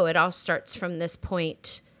 oh, it all starts from this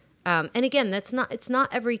point? And again, it's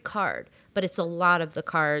not every card, but it's a lot of the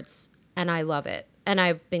cards, and I love it. And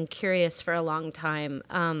I've been curious for a long time.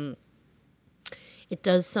 It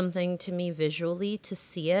does something to me visually to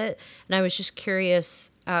see it. And I was just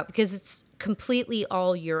curious because it's completely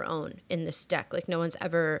all your own in this deck. Like no one's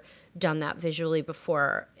ever done that visually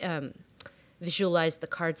before. Visualize the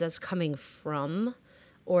cards as coming from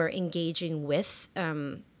or engaging with,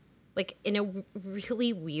 like in a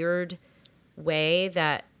really weird way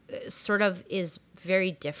that sort of is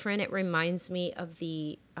very different. It reminds me of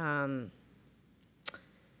the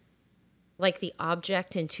like the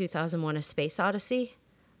object in 2001: A Space Odyssey,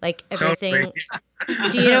 like everything.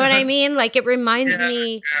 Do you know what I mean? Like it reminds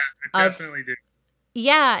me of. Definitely do.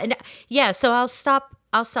 Yeah, and yeah. So I'll stop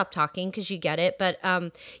talking because you get it. But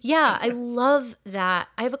yeah, I love that.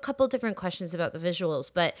 I have a couple different questions about the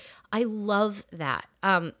visuals, but I love that.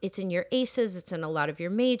 It's in your aces. It's in a lot of your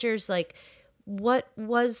majors. Like, what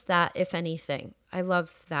was that, if anything? I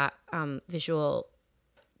love that visual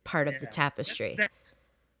part of the tapestry.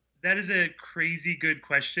 That is a crazy good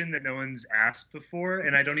question that no one's asked before,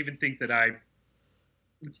 and I don't even think that I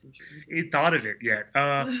thought of it yet.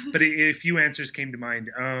 But a few answers came to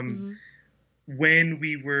mind. When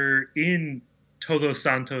we were in Todos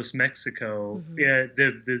Santos, Mexico,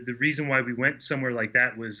 the reason why we went somewhere like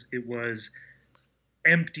that was it was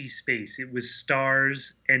empty space. It was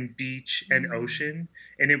stars and beach and ocean,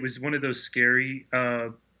 and it was one of those scary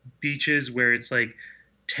beaches where it's like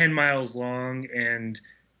 10 miles long and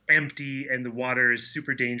empty and the water is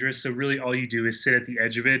super dangerous. So really all you do is sit at the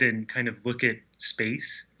edge of it and kind of look at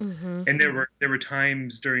space. Mm-hmm. And there were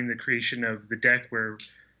times during the creation of the deck where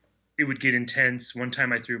it would get intense. One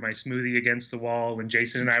time I threw my smoothie against the wall when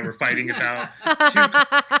Jason and I were fighting about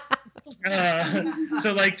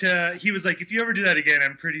so like he was like, if you ever do that again,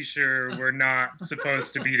 I'm pretty sure we're not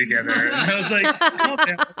supposed to be together. And I was like, oh,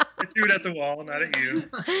 man, I threw it at the wall, not at you.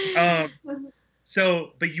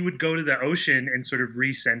 But you would go to the ocean and sort of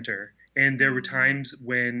recenter. And there were times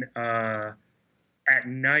when at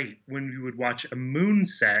night when we would watch a moon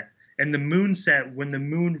set, and the moon set, when the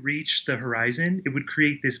moon reached the horizon, it would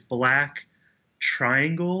create this black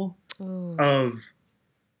triangle of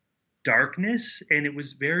darkness. And it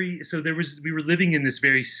was we were living in this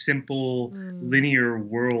very simple linear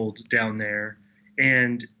world down there.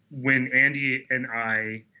 And when Andy and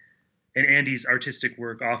Andy's artistic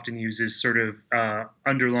work often uses sort of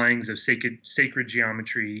underlyings of sacred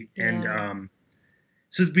geometry. And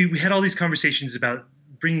so we had all these conversations about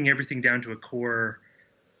bringing everything down to a core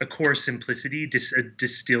simplicity,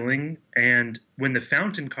 distilling. And when the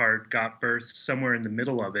fountain card got birthed somewhere in the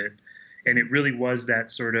middle of it, and it really was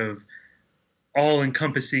that sort of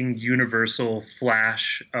all-encompassing universal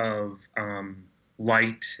flash of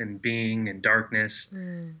light and being and darkness.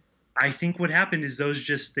 I think what happened is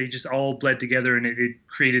they just all bled together, and it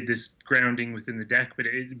created this grounding within the deck, but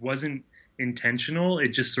it wasn't intentional. It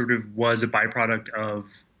just sort of was a byproduct of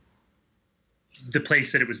the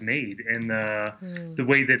place that it was made, and the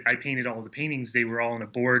way that I painted all the paintings. They were all on a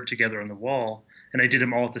board together on the wall, and I did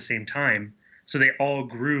them all at the same time. So they all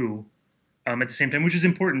grew at the same time, which is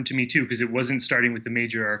important to me too, because it wasn't starting with the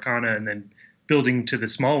major arcana and then building to the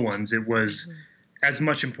small ones. It was as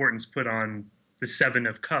much importance put on the Seven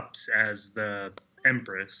of Cups as the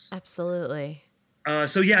Empress. Absolutely.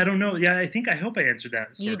 So yeah, I don't know. Yeah, I hope I answered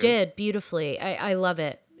that. You did beautifully. I love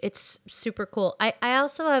it. It's super cool. I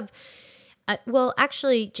also have, well,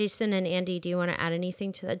 actually, Jason and Andy, do you want to add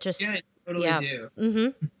anything to that? Yeah, I totally do.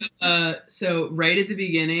 Mm-hmm. So right at the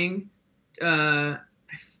beginning, I'm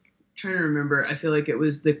trying to remember, I feel like it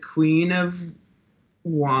was the Queen of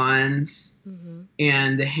Wands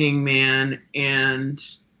and the Hangman and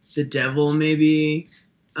the Devil, maybe.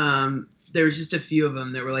 There was just a few of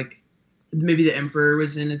them that were like, maybe the Emperor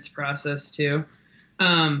was in its process too.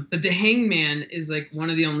 But the Hangman is like one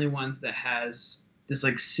of the only ones that has this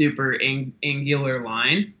like super angular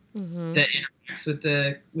line that interacts with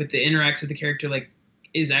the character, like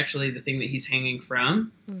is actually the thing that he's hanging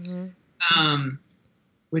from.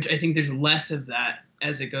 Which I think there's less of that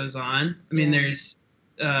as it goes on. I mean, there's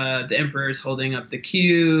the Emperor is holding up the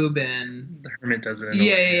cube, and the Hermit does it.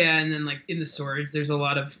 And then like in the swords, there's a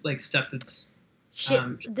lot of like stuff that's.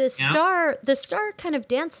 The star kind of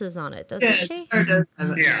dances on it, doesn't she? The star does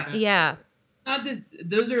have it. Yeah. Not this.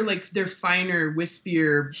 Those are like they're finer,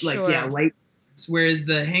 wispier, light. Whereas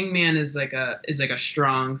the Hangman is like a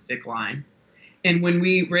strong, thick line. And when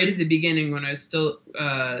right at the beginning, when I was still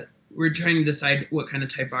we're trying to decide what kind of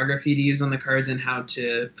typography to use on the cards and how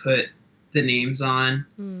to put the names on.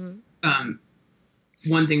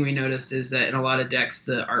 One thing we noticed is that in a lot of decks,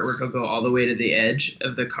 the artwork will go all the way to the edge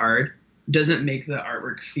of the card. Doesn't make the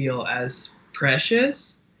artwork feel as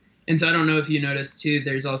precious. And so I don't know if you noticed too,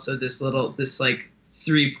 there's also this like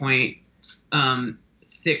 3-point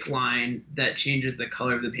thick line that changes the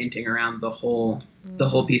color of the painting around the whole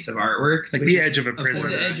piece of artworurt. Like the edge of a prism.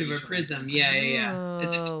 The edge of a prism, yeah.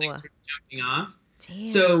 As if it's like sort of jumping off. Damn.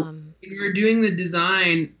 So when we were doing the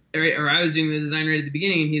design, or I was doing the design right at the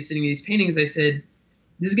beginning, and he was sitting with these paintings, I said,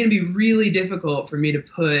 this is going to be really difficult for me to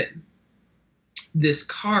put this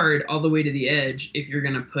card all the way to the edge if you're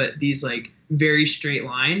going to put these like very straight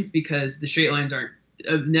lines, because the straight lines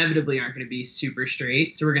inevitably aren't going to be super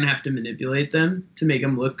straight. So we're going to have to manipulate them to make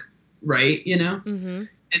them look right, you know? And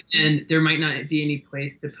then there might not be any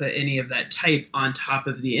place to put any of that type on top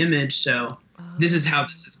of the image. So this is how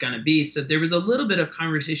this is going to be. So there was a little bit of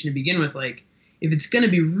conversation to begin with, like, if it's going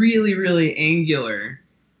to be really, really angular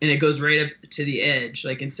and it goes right up to the edge,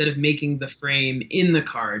 like instead of making the frame in the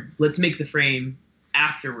card, let's make the frame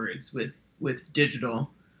afterwards with digital,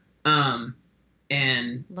 and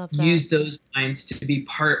use those lines to be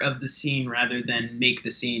part of the scene rather than make the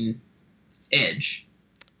scene edge.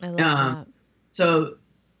 I love that. So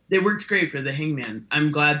it works great for the Hangman. I'm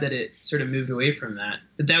glad that it sort of moved away from that.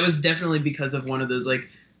 But that was definitely because of one of those like,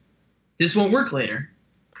 this won't work later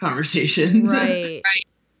conversations. Right.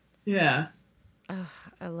 Yeah. Oh,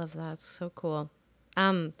 I love that. It's so cool.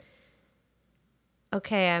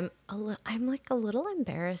 Okay, I'm like a little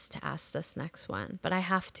embarrassed to ask this next one, but I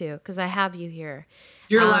have to because I have you here.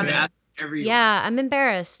 You're allowed to ask everyone. Yeah, I'm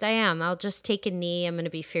embarrassed. I am. I'll just take a knee. I'm going to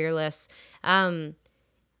be fearless.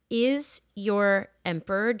 Is your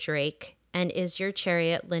Emperor Drake and is your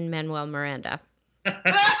chariot Lin-Manuel Miranda? Because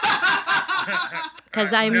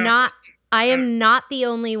I am not the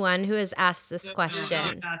only one who has asked this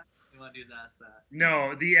question.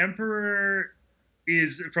 No, the Emperor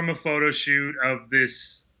is from a photo shoot of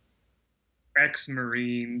this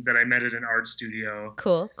ex-Marine that I met at an art studio.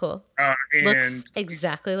 Cool. And looks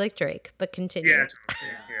exactly like Drake, but continue. Yeah.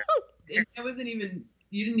 It wasn't even,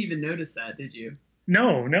 you didn't even notice that, did you?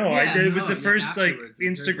 No. Yeah, it was the first like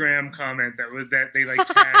Instagram comment that they like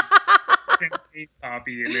tagged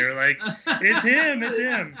copy, and they're like, it's him.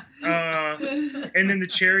 And then the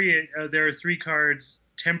chariot, there are 3 cards: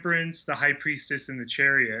 Temperance, the High Priestess, and the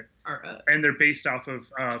Chariot, and they're based off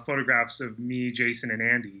of photographs of me, Jason, and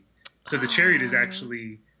Andy. So the Chariot is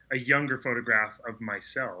actually a younger photograph of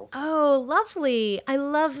myself. Oh, lovely. I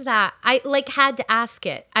love that. I had to ask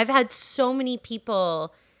it. I've had so many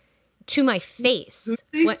people to my face.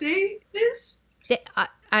 Who do they say this?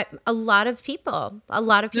 A lot of people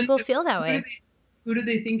feel that way. Who do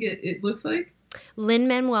they think it looks like?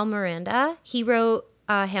 Lin-Manuel Miranda. He wrote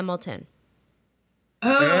Hamilton.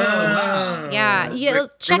 Oh, wow. Yeah,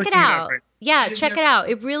 check it out. Yeah, check it out.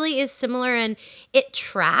 It really is similar, and it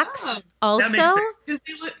tracks also.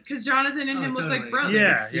 Because Jonathan and him look like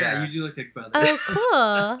brothers. Yeah, you do look like brothers. Oh,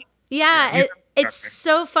 cool. Yeah, it's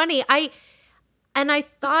so funny. I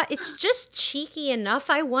thought it's just cheeky enough.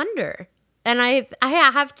 I wonder. And I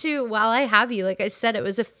have to, while I have you, like I said,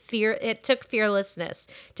 it took fearlessness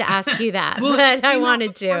to ask you that, but I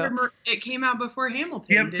wanted to. It came out before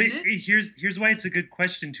Hamilton, didn't it? Here's why it's a good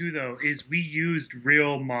question too, though, is we used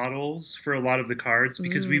real models for a lot of the cards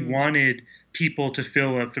because we wanted people to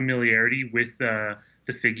feel a familiarity with the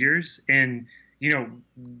figures. And,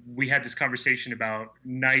 we had this conversation about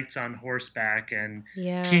knights on horseback and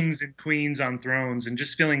kings and queens on thrones, and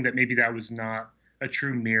just feeling that maybe that was not a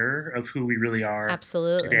true mirror of who we really are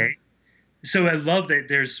today. So I love that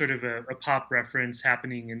there's sort of a pop reference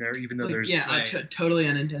happening in there, even though there's totally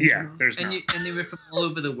unintentional. Yeah, there's and they were from all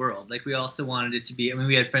over the world. Like we also wanted it to be. I mean,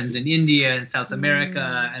 we had friends in India and South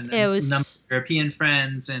America, and a number of European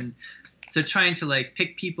friends, and so trying to like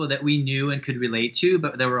pick people that we knew and could relate to,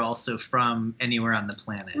 but that were also from anywhere on the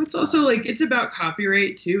planet. It's also like it's about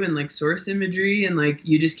copyright too, and like source imagery, and like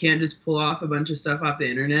you just can't just pull off a bunch of stuff off the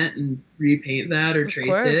internet and repaint that or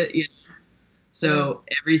trace it. So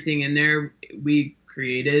everything in there we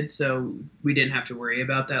created, so we didn't have to worry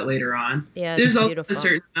about that later on. Yeah, there's also a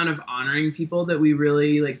certain amount of honoring people that we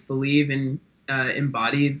really like believe and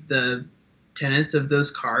embody the tenets of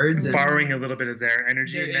those cards, and borrowing a little bit of their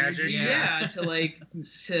energy and magic.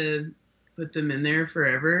 To put them in there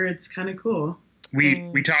forever. It's kind of cool.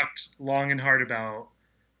 We talked long and hard about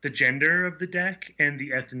the gender of the deck and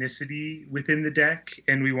the ethnicity within the deck,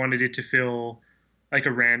 and we wanted it to feel like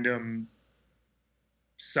a random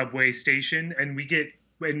subway station, and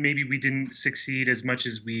maybe we didn't succeed as much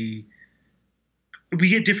as we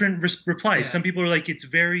get different replies. Some people are like, it's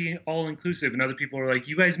very all inclusive, and other people are like,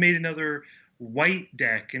 you guys made another white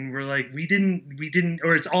deck, and we're like, we didn't,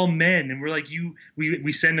 or it's all men, and we're like,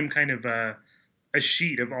 we send them kind of a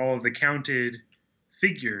sheet of all of the counted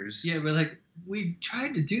figures. Yeah, we're like, we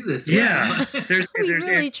tried to do this. Yeah, we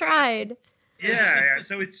really tried. Yeah,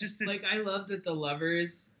 so it's just this. Like, I love that the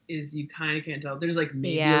lovers is you kind of can't tell. There's like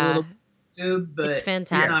maybe a little, but it's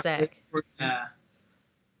fantastic. Yeah.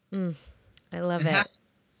 I love it.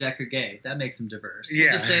 Deck are gay. That makes them diverse. Yeah.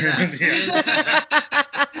 We'll just say that.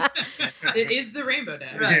 It is the rainbow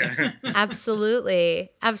deck. Right. Yeah.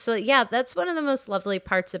 Absolutely. Yeah, that's one of the most lovely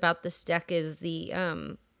parts about this deck is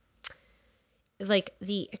the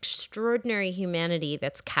the extraordinary humanity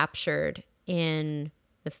that's captured in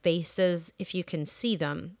the faces if you can see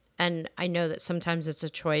them. And I know that sometimes it's a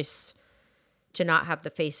choice to not have the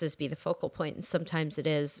faces be the focal point, and sometimes it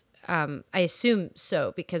is. I assume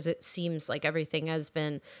so, because it seems like everything has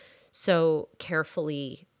been so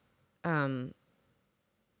carefully, midwifed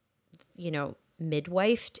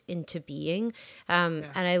into being. And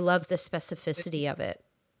I love the specificity of it.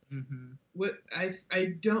 Mm-hmm. What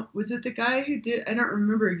was it the guy who did, I don't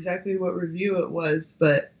remember exactly what review it was,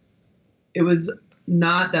 but it was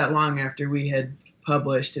not that long after we had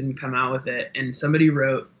published and come out with it, and somebody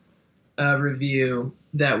wrote a review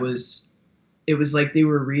that was, it was like they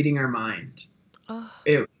were reading our mind. Oh.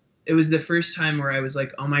 It was it was the first time where I was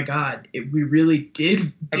like, oh my God, we really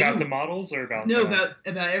did about the models or about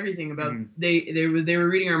about everything, about they were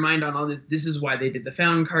reading our mind on all this. This is why they did the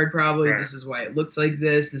fountain card, probably. Right. This is why it looks like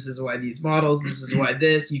this. This is why these models. This is why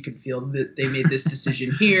this. You can feel that they made this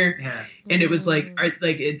decision here. Yeah. And it was like,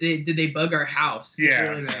 did they bug our house?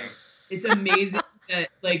 Yeah. It's amazing that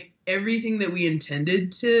like everything that we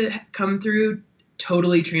intended to come through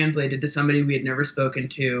totally translated to somebody we had never spoken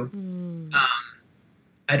to.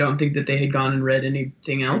 I don't think that they had gone and read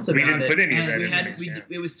anything else about it. We didn't put any of that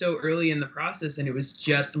It was so early in the process, and it was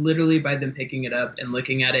just literally by them picking it up and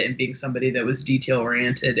looking at it and being somebody that was detail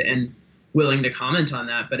oriented and willing to comment on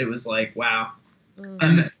that. But it was like, wow.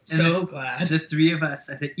 So glad. The three of us,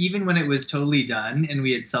 I think, even when it was totally done and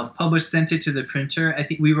we had self-published, sent it to the printer, I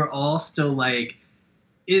think we were all still like,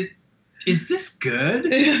 is this good?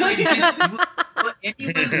 Like, will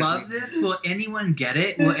anyone love this? Will anyone get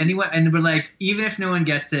it? Will anyone? And we're like, even if no one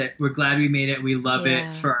gets it, we're glad we made it. We love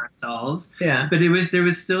it for ourselves. Yeah. But there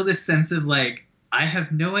was still this sense of like, I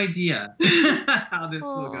have no idea how this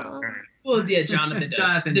will go. Well, yeah, Jonathan does.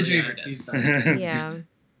 Jonathan, the dreamer does. Yeah.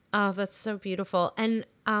 Oh, that's so beautiful. And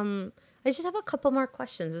I just have a couple more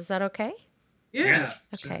questions. Is that okay? Yes.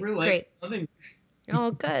 Okay. We're great. Loving this.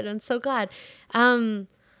 Oh, good. I'm so glad.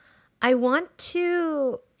 I want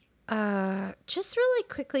to just really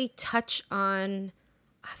quickly touch on.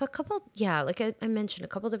 I have a couple. Yeah, like I mentioned, a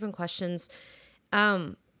couple different questions.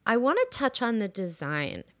 I want to touch on the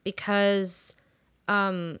design because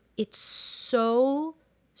it's so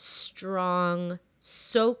strong,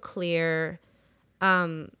 so clear,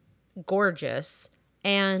 gorgeous.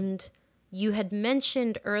 And you had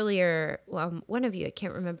mentioned earlier, one of you, I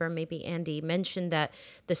can't remember, maybe Andy, mentioned that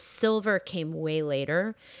the silver came way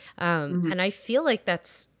later. And I feel like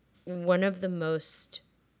that's one of the most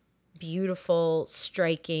beautiful,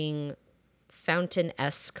 striking,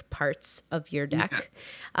 fountain-esque parts of your deck.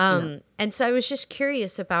 And so I was just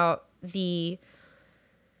curious about the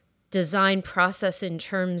design process in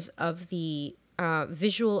terms of the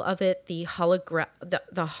visual of it, the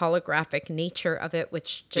holographic nature of it,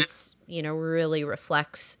 which just really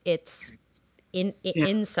reflects its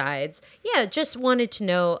insides. Yeah, just wanted to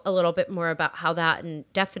know a little bit more about how that, and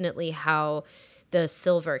definitely how the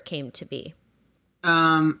silver came to be.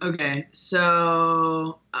 Okay,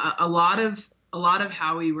 so a lot of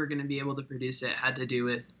how we were going to be able to produce it had to do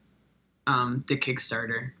with the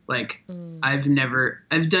Kickstarter. Like I've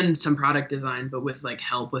done some product design, but with like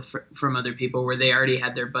help from other people where they already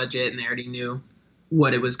had their budget and they already knew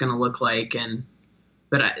what it was going to look like.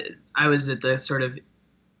 But I was at the sort of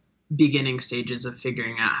beginning stages of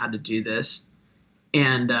figuring out how to do this.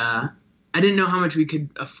 And, I didn't know how much we could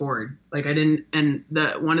afford. Like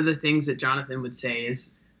one of the things that Jonathan would say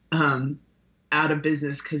is, out of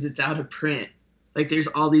business 'cause it's out of print. Like there's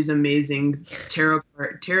all these amazing tarot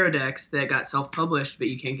decks that got self-published, but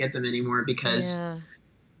you can't get them anymore because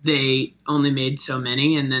they only made so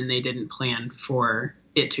many, and then they didn't plan for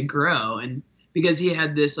it to grow. And because he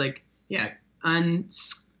had this like,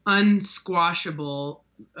 unsquashable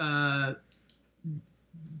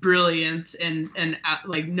brilliance and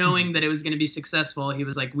like knowing that it was going to be successful, he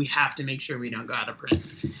was like, we have to make sure we don't go out of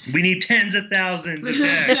print. We need tens of thousands of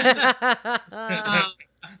decks.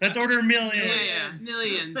 Let's order a million. Yeah,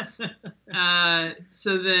 millions.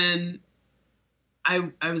 So then I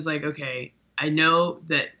was like, okay, I know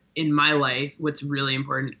that in my life, what's really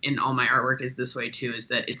important in all my artwork is this way too, is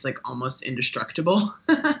that it's like almost indestructible.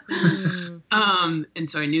 And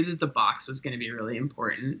so I knew that the box was going to be really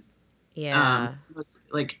important. Yeah.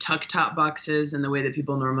 Like tuck top boxes and the way that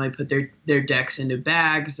people normally put their decks into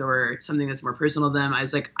bags or something that's more personal to them. I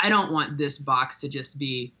was like, I don't want this box to just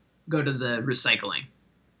go to the recycling.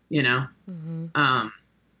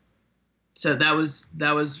 So that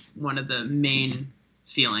was one of the main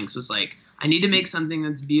feelings, was like, I need to make something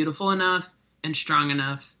that's beautiful enough and strong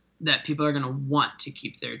enough that people are going to want to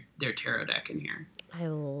keep their tarot deck in here. I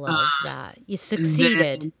love that. You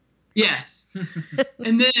succeeded. Yes.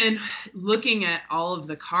 And then looking at all of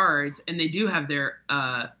the cards, and they do have their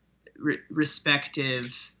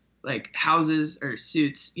respective like houses or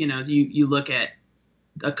suits, you look at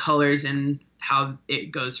the colors and how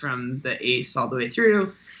it goes from the ace all the way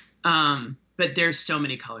through. But there's so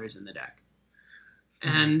many colors in the deck.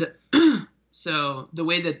 And so the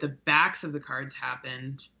way that the backs of the cards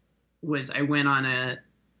happened was I went on a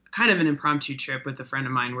kind of an impromptu trip with a friend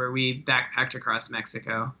of mine where we backpacked across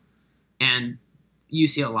Mexico. And you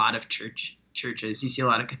see a lot of churches, you see a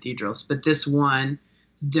lot of cathedrals, but this one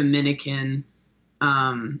is Dominican,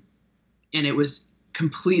 and it was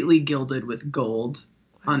completely gilded with gold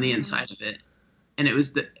on the inside of it. And it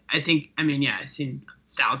was I've seen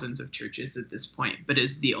thousands of churches at this point, but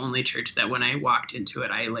it's the only church that when I walked into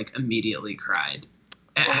it, I like immediately cried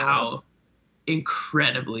at how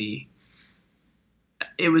incredibly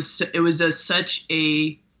it was such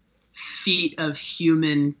a feat of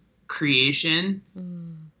human creation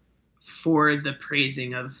for the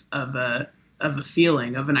praising of a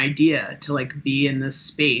feeling, of an idea, to like be in this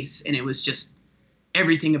space. And it was just,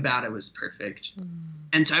 everything about it was perfect.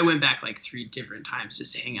 And so I went back like 3 different times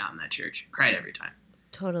just to hang out in that church. Cried every time.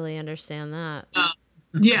 Totally understand that.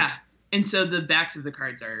 Yeah. And so the backs of the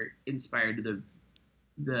cards are inspired to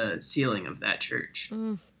the ceiling of that church.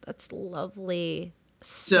 That's lovely.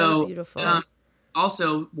 So beautiful.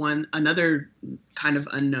 Also, another kind of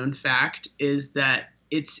unknown fact is that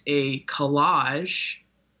it's a collage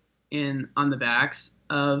on the backs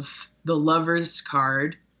of the Lover's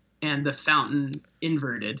card and the fountain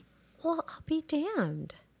inverted. Well, I'll be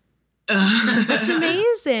damned. That's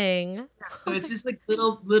amazing. So it's just like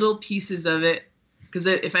little pieces of it. Because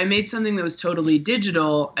if I made something that was totally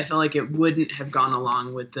digital, I felt like it wouldn't have gone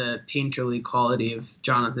along with the painterly quality of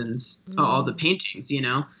Jonathan's, all the paintings, you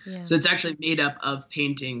know? Yeah. So it's actually made up of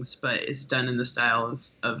paintings, but it's done in the style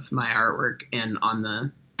of my artwork and on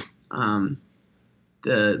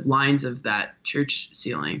the lines of that church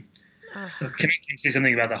ceiling. So can I say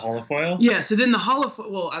something about the holofoil? Yeah, so then the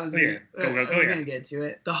holofoil, well, I was going to get to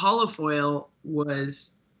it. The holofoil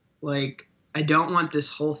was like, I don't want this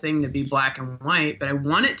whole thing to be black and white, but I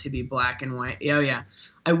want it to be black and white. Oh, yeah.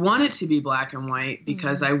 I want it to be black and white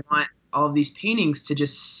because I want all of these paintings to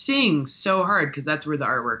just sing so hard, because that's where the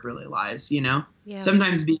artwork really lies, you know? Yeah.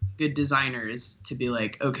 Sometimes being a good designer is to be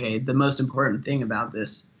like, okay, the most important thing about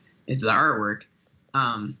this is the artwork.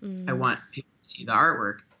 I want people to see the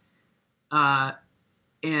artwork.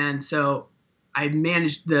 And so I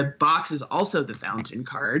managed, the box is also the fountain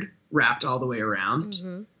card wrapped all the way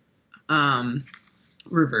around.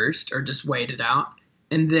 Reversed or just whited out.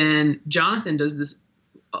 And then Jonathan does this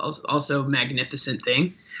also magnificent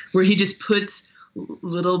thing where he just puts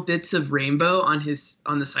little bits of rainbow on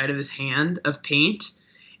the side of his hand of paint.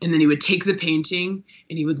 And then he would take the painting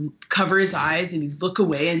and he would cover his eyes and he'd look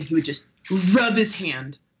away and he would just rub his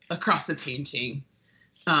hand across the painting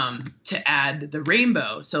to add the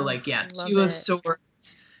rainbow. So like, 2 of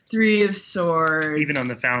swords, 3 of swords. Even on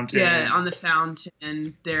the fountain. Yeah, on the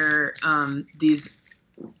fountain. They're these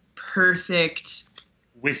perfect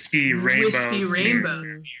wispy rainbow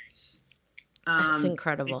smears. That's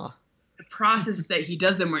incredible. The process that he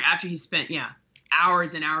does them, where after he spent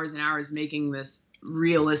hours and hours and hours making this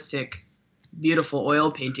realistic, beautiful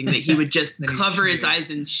oil painting, that he would just cover his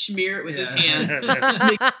eyes and smear it with his hand.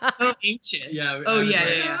 Like, so anxious. Yeah. Oh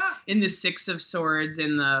yeah. In the 6 of swords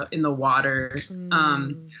in the water.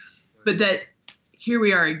 But that here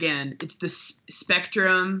we are again. It's the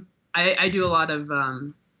spectrum. I do a lot of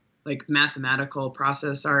like mathematical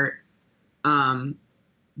process art.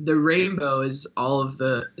 The rainbow is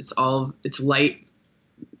it's light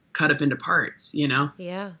cut up into parts, you know?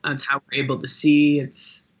 Yeah. That's how we're able to see.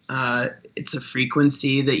 It's a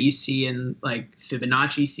frequency that you see in like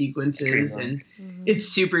Fibonacci sequences, and it's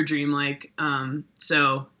super dreamlike.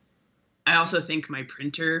 So I also thank my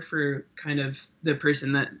printer for kind of the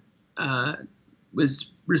person that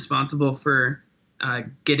was responsible for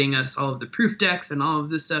getting us all of the proof decks and all of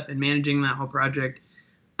this stuff and managing that whole project.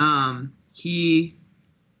 He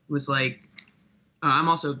was like, I'm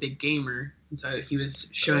also a big gamer. And so he was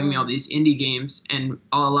showing me all these indie games and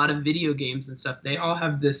a lot of video games and stuff. They all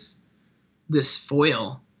have this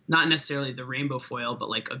foil, not necessarily the rainbow foil, but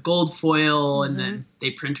like a gold foil, and then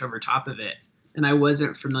they print over top of it. And I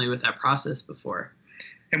wasn't familiar with that process before.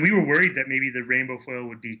 And we were worried that maybe the rainbow foil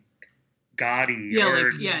would be gaudy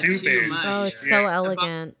or stupid. Too much. Oh, it's so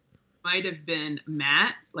elegant. Might have been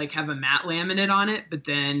matte, like have a matte laminate on it, but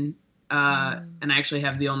then and I actually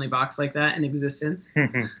have the only box like that in existence,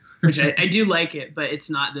 which I do like it, but it's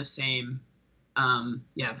not the same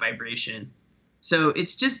vibration. So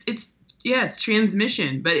it's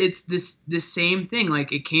transmission, but it's this same thing.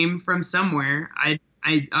 Like it came from somewhere.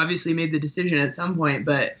 I obviously made the decision at some point,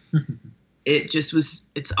 but it just was,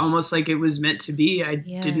 it's almost like it was meant to be. I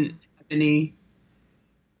didn't have any.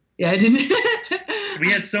 Yeah, I didn't. We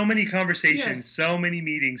had so many conversations, so many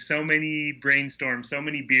meetings, so many brainstorms, so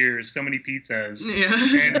many beers, so many pizzas. Yeah.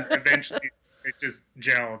 And eventually it just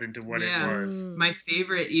gelled into what it was. My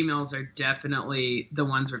favorite emails are definitely the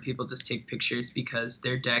ones where people just take pictures because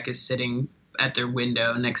their deck is sitting at their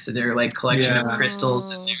window next to their like collection of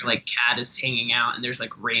crystals, and their like cat is hanging out, and there's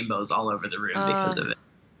like rainbows all over the room because of it.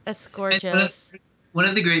 That's gorgeous. One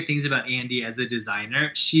of the great things about Andy as a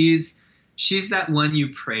designer, she's she's that one you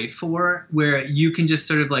pray for, where you can just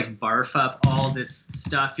sort of like barf up all this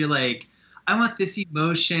stuff. You're like, I want this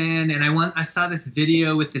emotion, and I saw this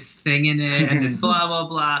video with this thing in it, and this blah blah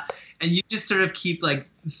blah, and you just sort of keep like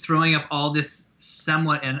throwing up all this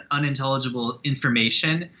somewhat unintelligible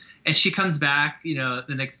information. And she comes back, you know,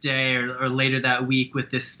 the next day or later that week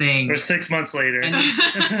with this thing. Or 6 months later. And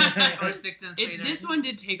or 6 months later. This one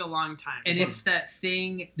did take a long time. And it's that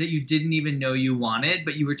thing that you didn't even know you wanted,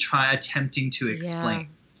 but you were attempting to explain. Yeah.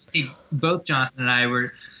 I think both Jonathan and I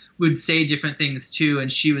would say different things too,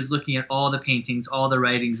 and she was looking at all the paintings, all the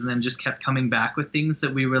writings, and then just kept coming back with things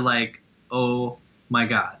that we were like, oh my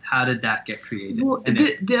God, how did that get created? Well,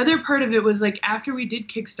 the other part of it was like after we did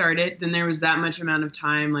kickstart it, then there was that much amount of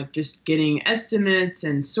time like just getting estimates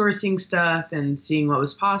and sourcing stuff and seeing what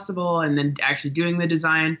was possible and then actually doing the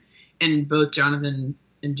design. And both Jonathan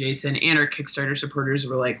and Jason and our Kickstarter supporters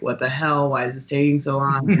were like, what the hell? Why is this taking so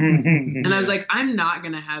long? And I was like, I'm not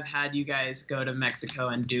going to have had you guys go to Mexico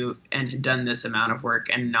and done this amount of work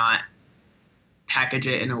and not package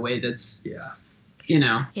it in a way that's, you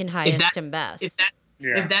know, in highest and best.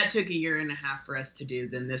 If that took 1.5 years for us to do,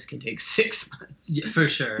 then this can take 6 months. Yeah, for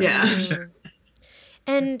sure. Yeah. For sure.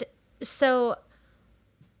 And so,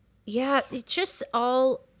 yeah, it's just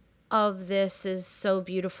all of this is so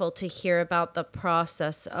beautiful to hear about the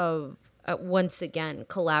process of, once again,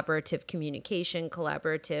 collaborative communication,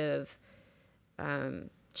 collaborative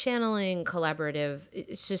channeling, collaborative.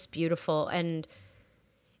 It's just beautiful. And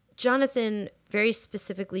Jonathan, very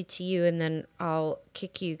specifically to you, and then I'll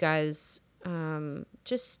kick you guys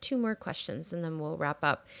just 2 more questions and then we'll wrap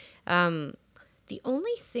up. The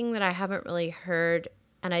only thing that I haven't really heard,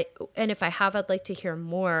 and if I have, I'd like to hear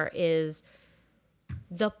more, is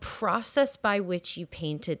the process by which you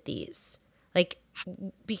painted these. Like,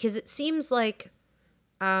 because it seems like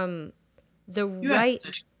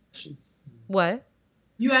What?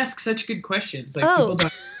 You ask such good questions. Like, oh,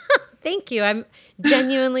 thank you. I'm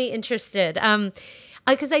genuinely interested.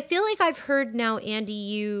 Because I feel like I've heard now,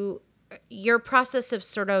 Andy, your process of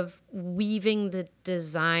sort of weaving the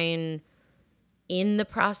design in the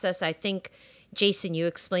process. I think, Jason, you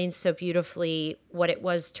explained so beautifully what it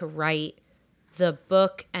was to write the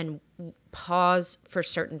book and pause for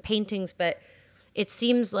certain paintings, but it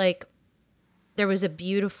seems like there was a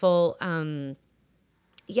beautiful, I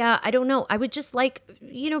don't know. I would just like,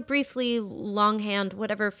 briefly, longhand,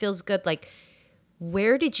 whatever feels good, like,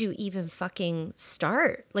 where did you even fucking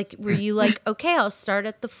start? Like, were you like, okay, I'll start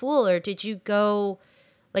at the Fool, or did you go,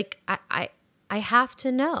 like, I have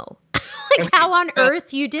to know, like, how on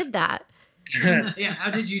earth you did that? Yeah,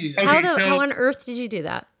 how did you do that? How on earth did you do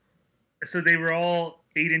that? So they were all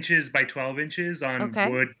 8 inches by 12 inches on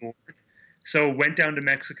wood board. So went down to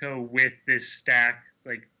Mexico with this stack,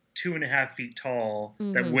 like 2.5 feet tall,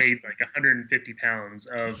 that weighed like 150 pounds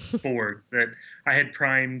of boards that I had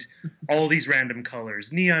primed all these random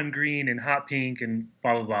colors, neon green and hot pink and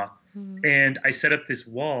blah, blah, blah. And I set up this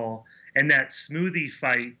wall, and that smoothie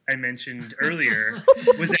fight I mentioned earlier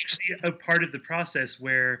was actually a part of the process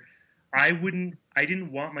where I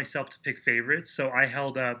didn't want myself to pick favorites. So I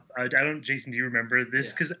held up, Jason, do you remember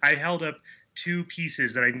this? Because I held up 2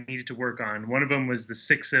 pieces that I needed to work on. One of them was the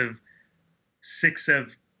six of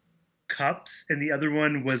cups, and the other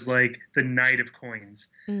one was like the Knight of Coins.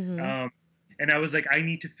 And I was like, I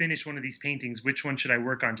need to finish one of these paintings. Which one should I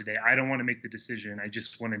work on today? I don't want to make the decision. I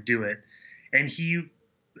just want to do it. And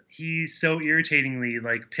he so irritatingly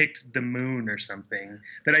like picked the moon or something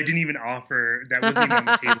that I didn't even offer. That wasn't even on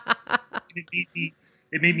the table.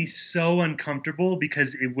 It made me so uncomfortable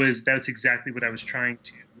because that's exactly what I was trying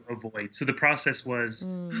to avoid. So the process was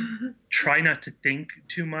try not to think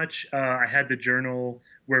too much. I had the journal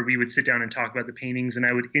where we would sit down and talk about the paintings, and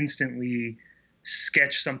I would instantly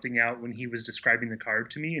sketch something out when he was describing the card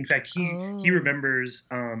to me. In fact, he remembers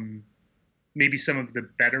maybe some of the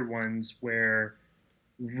better ones where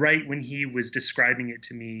right when he was describing it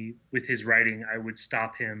to me with his writing, I would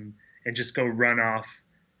stop him and just go run off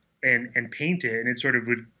and paint it, and it sort of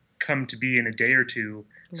would come to be in a day or two.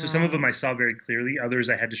 So some of them I saw very clearly, others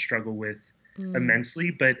I had to struggle with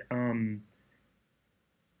immensely, but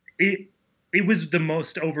it was the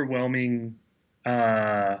most overwhelming.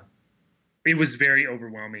 It was very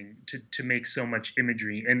overwhelming to make so much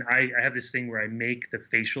imagery. And I have this thing where I make the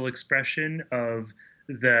facial expression of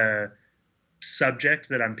the subject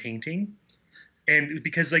that I'm painting. And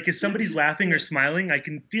because like if somebody's laughing or smiling, I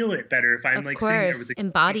can feel it better if I'm of like course, sitting there with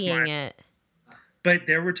embodying it. But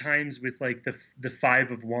there were times with like the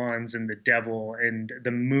 5 of Wands and the Devil and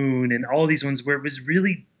the Moon and all these ones where it was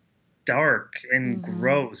really dark and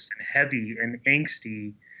gross and heavy and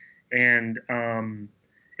angsty, and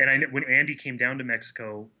And when Andy came down to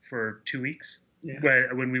Mexico for 2 weeks,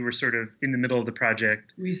 when we were sort of in the middle of the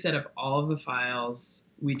project, we set up all of the files.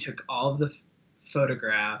 We took all of the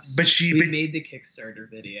photographs. But we made the Kickstarter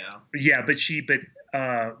video. Yeah, but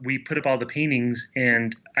we put up all the paintings,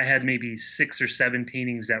 and I had maybe 6 or 7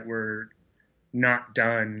 paintings that were not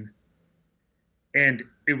done. And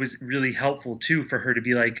it was really helpful too for her to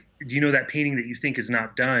be like, do you know that painting that you think is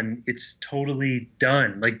not done? It's totally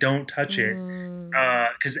done. Like, don't touch it.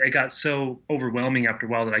 Because it got so overwhelming after a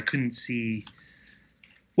while that I couldn't see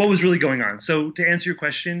what was really going on. So to answer your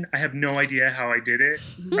question, I have no idea how I did it.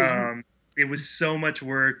 It was so much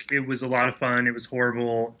work. It was a lot of fun. It was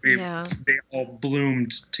horrible. They all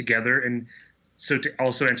bloomed together. And so to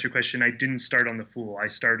also answer your question, I didn't start on the Fool. I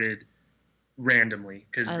started randomly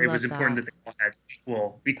because it was important that they all had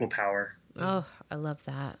equal power. Oh, I love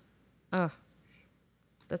that. Oh,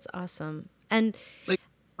 that's awesome. And like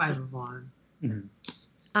 5 of Wands.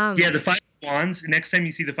 Yeah, the 5 of Wands. Next time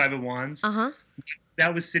you see the 5 of Wands,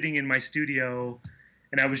 that was sitting in my studio,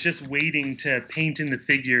 and I was just waiting to paint in the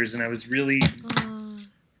figures, and I was really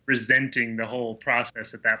resenting the whole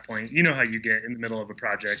process at that point. You know how you get in the middle of a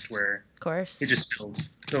project where, of course, it just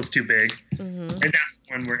feels too big. And that's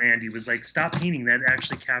the one where Andy was like, "Stop painting. That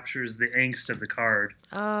actually captures the angst of the card."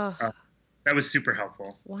 That was super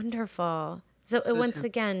helpful. Wonderful. So once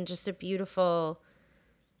again, just a beautiful.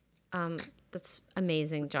 That's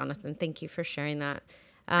amazing, Jonathan. Thank you for sharing that.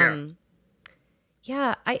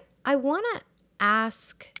 Yeah, I want to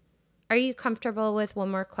ask. Are you comfortable with one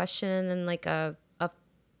more question and then like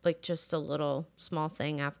like just a little small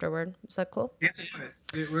thing afterward? Is that cool? Yeah, of course.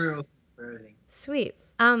 We're open for everything. Sweet.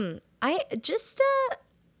 I just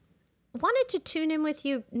wanted to tune in with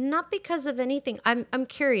you, not because of anything. I'm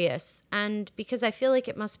curious, and because I feel like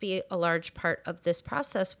it must be a large part of this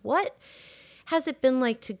process. What has it been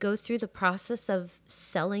like to go through the process of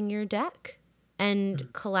selling your deck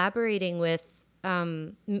and collaborating with,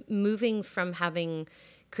 moving from having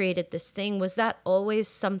created this thing? Was that always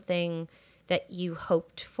something that you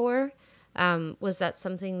hoped for? Was that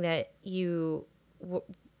something that you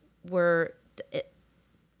were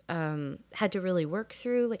had to really work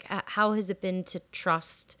through? Like, how has it been to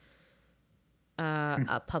trust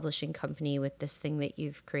a publishing company with this thing that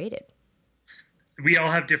you've created? We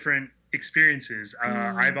all have different experiences.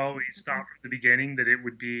 I've always thought from the beginning that it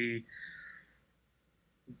would be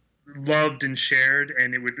loved and shared,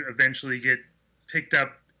 and it would eventually get picked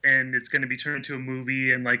up, and it's going to be turned into a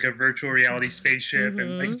movie and like a virtual reality spaceship.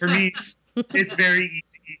 And like, for me, it's very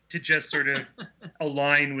easy to just sort of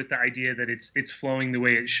align with the idea that it's flowing the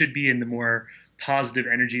way it should be, and the more positive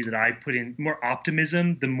energy that I put in, more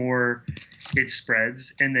optimism, the more it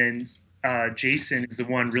spreads. And then Jason is the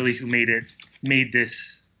one really who made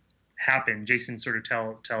this happen. Jason, sort of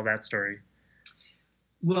tell that story.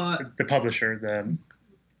 Well, the publisher,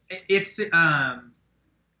 it's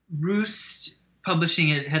Roost Publishing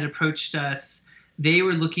had approached us. They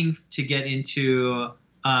were looking to get into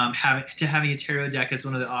having a tarot deck as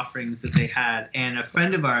one of the offerings that they had, and a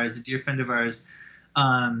friend of ours, a dear friend of ours,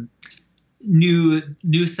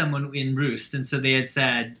 knew someone in Roost, and so they had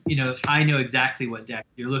said, I know exactly what deck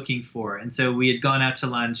you're looking for. And so we had gone out to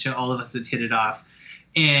lunch, and all of us had hit it off,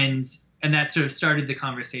 and that sort of started the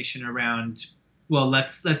conversation around, well,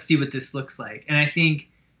 let's see what this looks like. And I think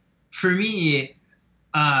for me,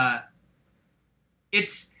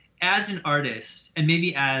 it's, as an artist and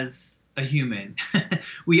maybe as a human,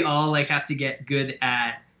 we all like have to get good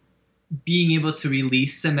at being able to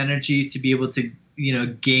release some energy to be able to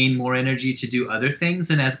gain more energy to do other things.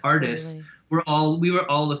 And as artists, we were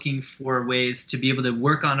all looking for ways to be able to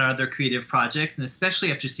work on our other creative projects, and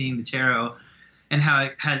especially after seeing the tarot and how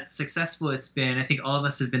successful it's been, I think all of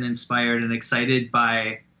us have been inspired and excited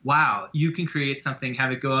by, wow, you can create something,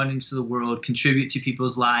 have it go out into the world, contribute to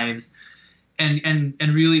people's lives, and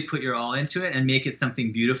really put your all into it and make it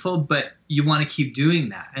something beautiful, but you want to keep doing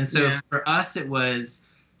that. And so for us, it was,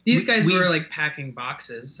 these guys were like packing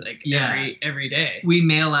boxes every day. We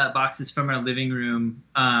mail out boxes from our living room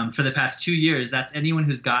for the past 2 years. That's anyone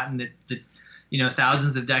who's gotten the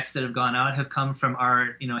thousands of decks that have gone out have come from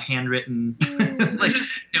our handwritten like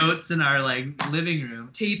notes in our like living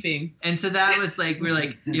room, taping. And so that was like, we're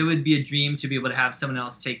like, it would be a dream to be able to have someone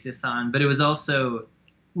else take this on, but it was also,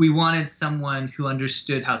 we wanted someone who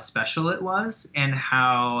understood how special it was, and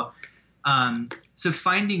how so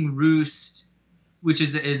finding Roost, which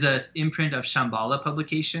is a imprint of Shambhala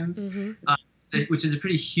Publications, which is a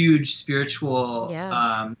pretty huge spiritual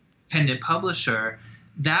independent publisher.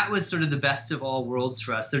 That was sort of the best of all worlds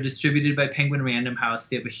for us. They're distributed by Penguin Random House.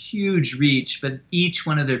 They have a huge reach, but each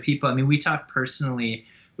one of their people, I mean, we talked personally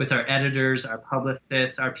with our editors, our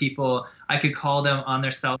publicists, our people. I could call them on their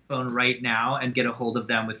cell phone right now and get a hold of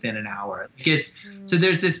them within an hour. So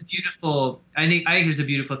there's this beautiful, I think there's a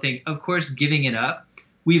beautiful thing. Of course, giving it up,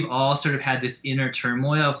 we've all sort of had this inner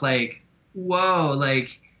turmoil of like, whoa,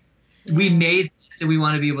 like we made this and we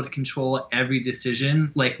want to be able to control every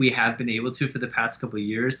decision like we have been able to for the past couple of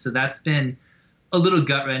years. So that's been a little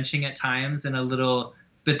gut wrenching at times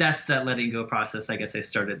but that's that letting go process. I guess I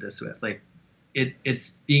started this with like,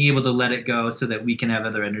 it's being able to let it go so that we can have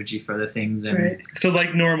other energy for other things. And Right. So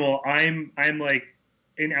like normal, I'm like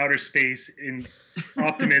in outer space in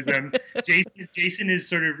optimism. Jason is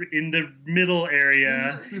sort of in the middle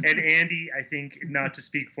area, and Andy, I think, not to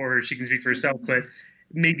speak for her, she can speak for herself, but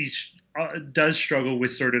maybe does struggle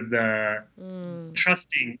with sort of the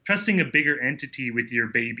trusting a bigger entity with your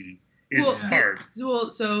baby is hard.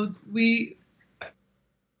 So we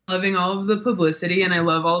loving all of the publicity, and I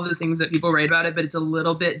love all of the things that people write about it, but it's a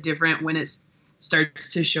little bit different when it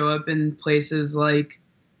starts to show up in places like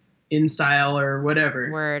InStyle or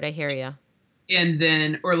whatever. Word, I hear you. And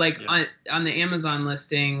then, or like on the Amazon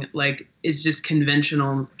listing, like it's just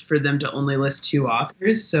conventional for them to only list 2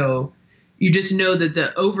 authors. So you just know that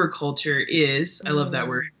the overculture is, I love that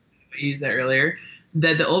word, I used that earlier,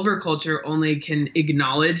 that the overculture only can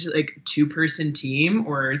acknowledge like 2-person team,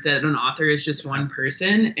 or that an author is just one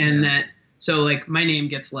person, and that so like my name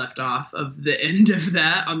gets left off of the end of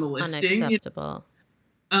that on the listing. Unacceptable.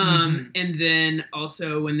 And then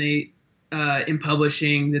also when they in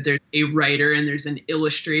publishing that there's a writer and there's an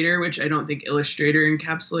illustrator, which I don't think illustrator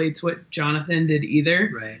encapsulates what Jonathan did either.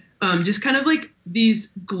 Right. Just kind of like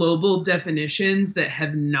these global definitions that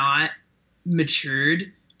have not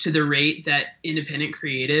matured to the rate that independent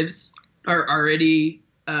creatives are already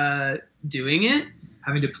doing it.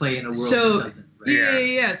 Having to play in a world that doesn't. Right?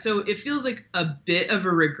 Yeah. So it feels like a bit of a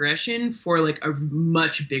regression for like a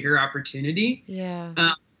much bigger opportunity.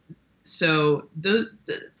 Yeah. So those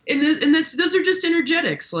are just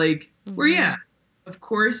energetics. Like where of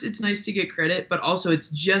course it's nice to get credit, but also it's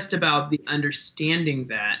just about the understanding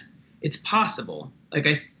that it's possible. Like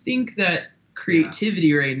I think that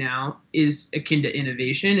creativity right now is akin to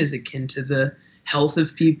innovation, is akin to the health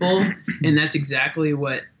of people, and that's exactly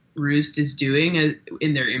what Roost is doing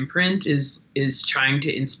in their imprint, is trying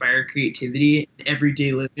to inspire creativity in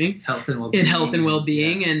everyday living, health and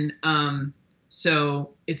well-being. And so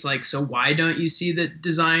it's like, so why don't you see that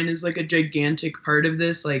design is like a gigantic part of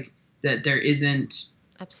this, like that there isn't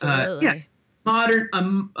absolutely modern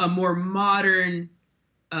a more modern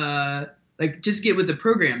like just get with the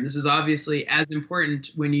program. This is obviously as important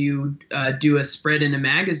when you do a spread in a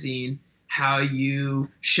magazine, how you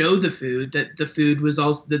show the food, that the food was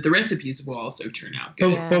also, that the recipes will also turn out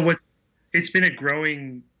good. But it's been a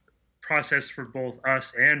growing process for both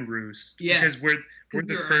us and Roost. Yes. Because we're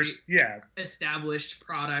the first established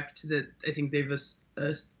product that I think they've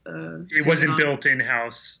it wasn't built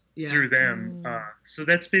in-house through them. So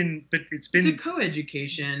that's been, but it's a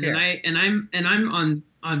co-education, and I'm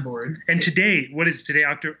on board. And today, what is today,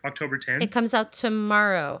 October 10th? It comes out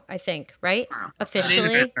tomorrow, I think, right? Officially.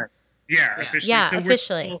 Officially. Yeah, so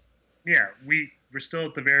officially. We're still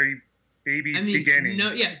at the very beginning.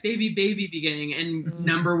 Baby beginning, and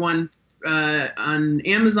 #1 on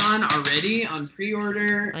Amazon already on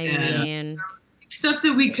pre-order. I mean, stuff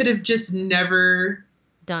that we could have just never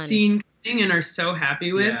seen coming and are so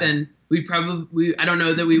happy with, and we I don't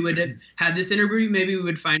know that we would have had this interview. Maybe we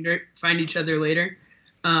would find each other later.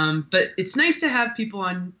 But it's nice to have people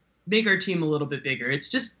on, make our team a little bit bigger. It's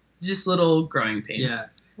just little growing pains. Yeah.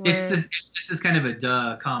 This is kind of a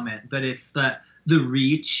duh comment, but it's the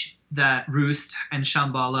reach that Roost and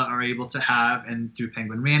Shambhala are able to have, and through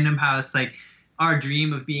Penguin Random House, like our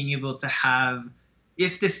dream of being able to have,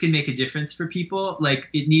 if this can make a difference for people, like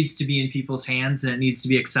it needs to be in people's hands, and it needs to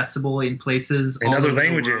be accessible in places in all other over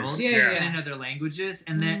languages. the world, and in other languages.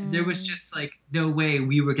 And there was just like no way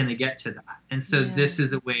we were going to get to that. And so this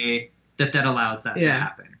is a way that allows that to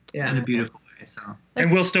happen in a beautiful way. So, and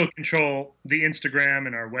we'll still control the Instagram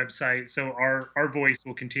and our website. So our voice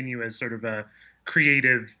will continue as sort of a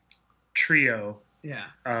creative trio. Yeah.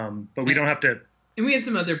 But we don't have to. And we have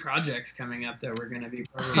some other projects coming up that we're going to be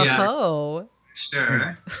part of. Oh.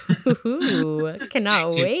 Sure. Ooh,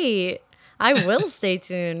 cannot wait. I will stay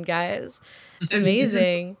tuned, guys. It's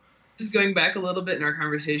amazing. This is going back a little bit in our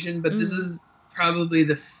conversation, but this is probably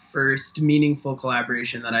the first meaningful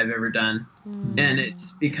collaboration that I've ever done. And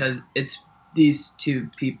it's because it's these 2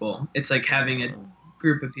 people. It's like having a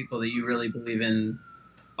group of people that you really believe in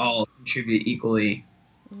all contribute equally.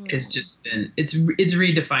 It's just been, it's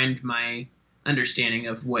redefined my understanding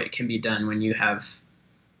of what can be done when you have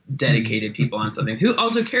dedicated people on something who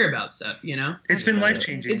also care about stuff, you know? It's been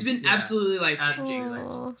life-changing. It's been absolutely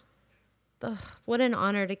life-changing. Ugh, what an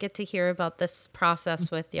honor to get to hear about this process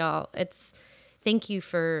with y'all. Thank you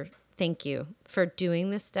for doing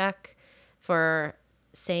this deck, for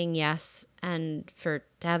saying yes, and for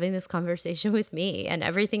having this conversation with me and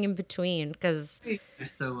everything in between, because you're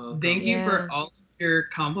so welcome. Thank you for all of your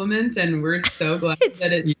compliments, and we're so glad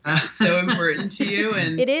that it's so important to you.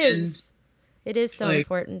 And it is so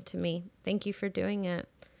important to me. Thank you for doing it.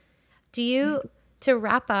 To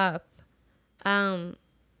wrap up, do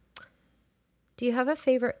you have a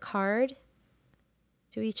favorite card?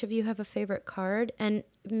 Do each of you have a favorite card? And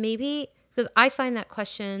maybe, because I find that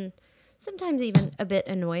question sometimes even a bit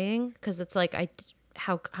annoying, because it's like,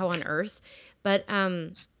 how on earth? But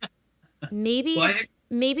maybe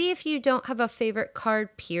if you don't have a favorite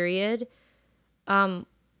card, period,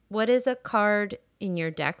 what is a card in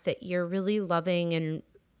your deck that you're really loving and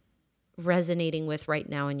resonating with right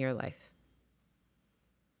now in your life?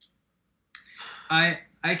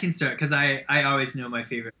 I can start, because I always know my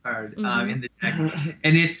favorite card in the deck,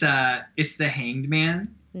 and it's the Hanged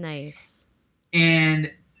Man. Nice.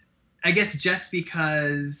 And I guess just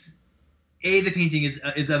because the painting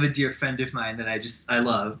is of a dear friend of mine that I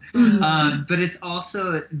love, but it's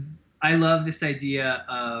also, I love this idea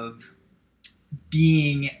of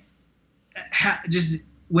being just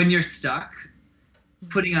when you're stuck,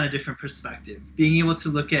 putting on a different perspective, being able to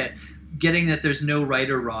look at getting that there's no right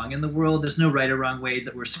or wrong in the world. There's no right or wrong way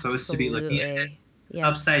that we're supposed to be looking at this. Yeah.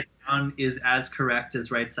 Upside down is as correct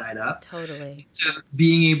as right side up. Totally. So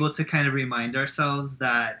being able to kind of remind ourselves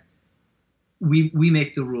that we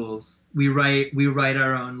make the rules. We write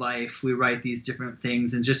our own life. We write these different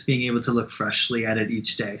things, and just being able to look freshly at it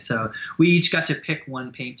each day. So we each got to pick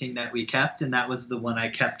one painting that we kept, and that was the one I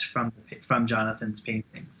kept from Jonathan's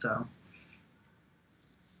painting. So.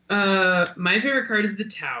 My favorite card is the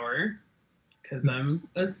Tower, because I'm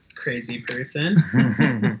a crazy person.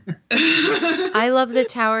 I love the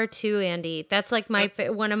Tower too, Andy. That's like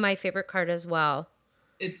one of my favorite cards as well.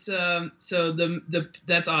 It's so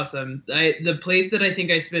that's awesome. The place that I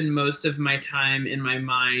think I spend most of my time in my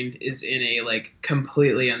mind is in a like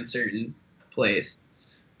completely uncertain place.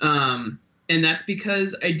 And that's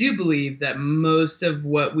because I do believe that most of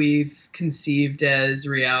what we've conceived as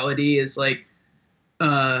reality is like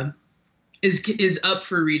is up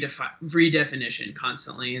for redefinition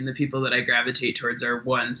constantly, and the people that I gravitate towards are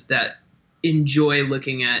ones that enjoy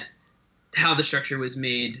looking at how the structure was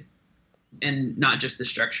made, and not just the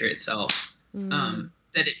structure itself. That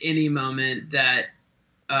at any moment that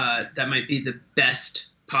might be the best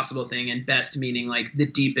possible thing, and best meaning like the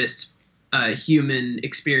deepest human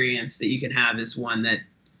experience that you can have is one that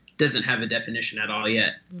doesn't have a definition at all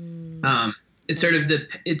yet. It's sort of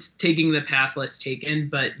it's taking the path less taken,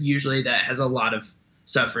 but usually that has a lot of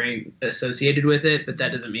suffering associated with it. But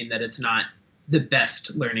that doesn't mean that it's not the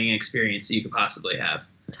best learning experience that you could possibly have.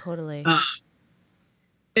 Totally.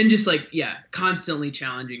 And just like, constantly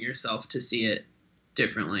challenging yourself to see it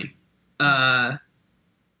differently. But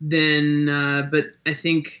I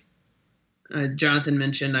think Jonathan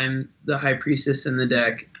mentioned I'm the High Priestess in the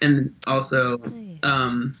deck, and also nice.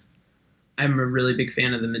 I'm a really big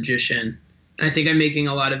fan of the Magician. I think I'm making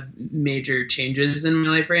a lot of major changes in my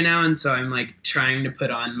life right now, and so I'm like trying to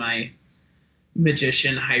put on my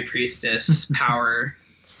Magician High Priestess power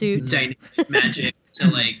suit, dynamic magic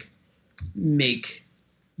to like make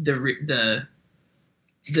make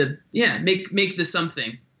the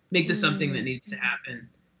something that needs to happen.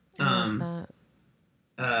 I love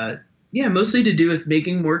that. Mostly to do with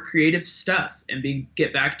making more creative stuff and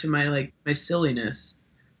get back to my silliness,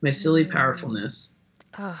 my silly powerfulness.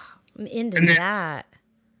 Oh, I'm into that.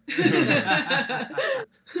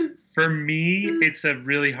 For me, it's a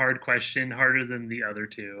really hard question, harder than the other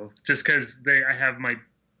two, just because I have my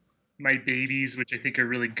babies, which I think are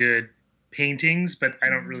really good paintings, but I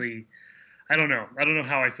don't know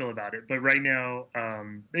how I feel about it. But right now,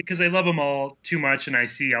 because I love them all too much and I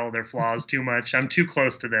see all their flaws too much, I'm too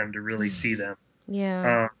close to them to really see them.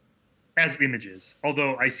 Yeah. As images,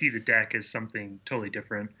 although I see the deck as something totally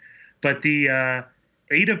different. But the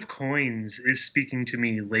Eight of Coins is speaking to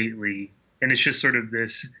me lately, and it's just sort of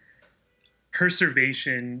this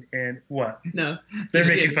preservation and what? No, they're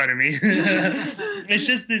making fun of me. It's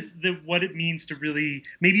just what it means to really,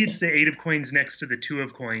 maybe it's the Eight of Coins next to the Two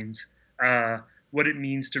of Coins, what it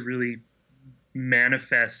means to really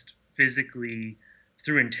manifest physically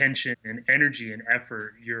through intention and energy and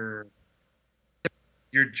effort your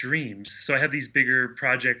dreams. So I have these bigger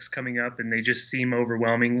projects coming up and they just seem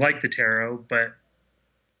overwhelming, like the tarot, but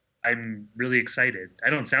I'm really excited. I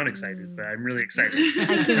don't sound excited, but I'm really excited.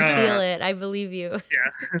 I can feel it. I believe you.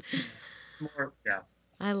 Yeah. It's more, yeah.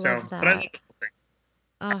 I love that. But I love the whole thing.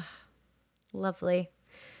 Oh, lovely.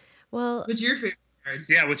 Well, what's your favorite card?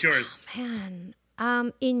 Yeah, what's yours? Man,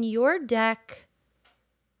 in your deck,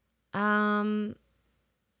 gosh,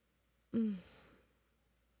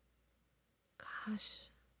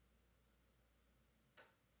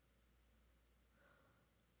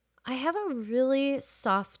 I have a really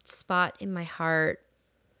soft spot in my heart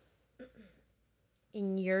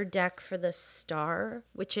in your deck for the Star,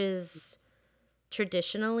 which is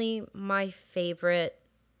traditionally my favorite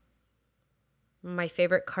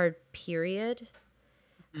card, period.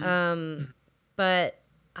 But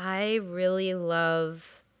I really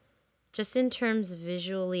love, just in terms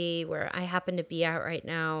visually, where I happen to be at right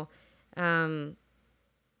now, I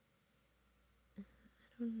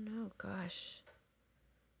don't know, gosh.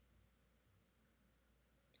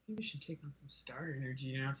 Maybe we should take on some Star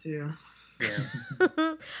energy now too.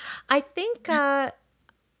 Yeah. I think I'm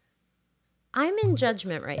in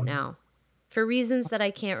Judgment right now for reasons that I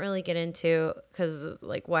can't really get into, because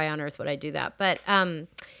like, why on earth would I do that? But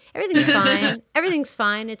everything's fine. Everything's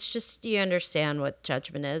fine. It's just, you understand what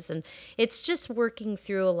Judgment is, and it's just working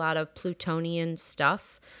through a lot of Plutonian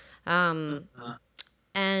stuff. And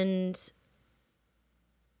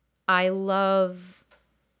I love,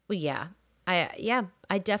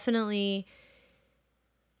 I definitely,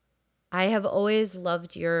 I have always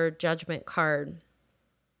loved your Judgment card.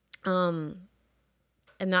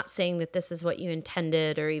 I'm not saying that this is what you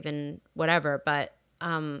intended or even whatever, but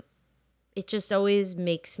it just always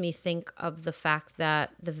makes me think of the fact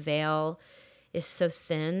that the veil is so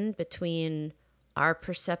thin between our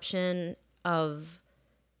perception of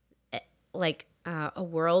like a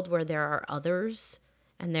world where there are others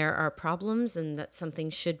and there are problems and that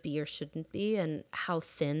something should be or shouldn't be, and how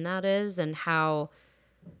thin that is, and how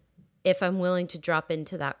if I'm willing to drop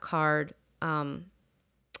into that card,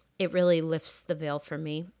 it really lifts the veil for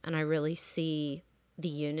me, and I really see the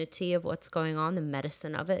unity of what's going on, the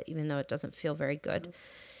medicine of it, even though it doesn't feel very good.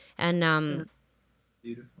 And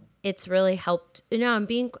beautiful. It's really helped.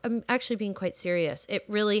 I'm actually being quite serious. It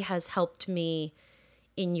really has helped me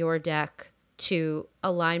in your deck to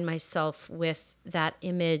align myself with that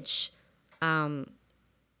image in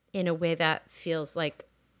a way that feels like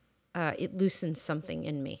it loosens something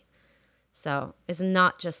in me. So it's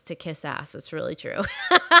not just to kiss ass. It's really true.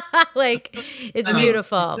 Like, it's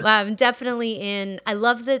beautiful. I'm definitely I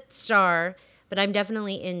love the Star, but I'm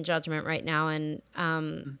definitely in Judgment right now. And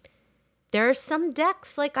there are some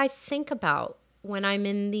decks like I think about when I'm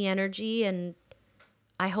in the energy, and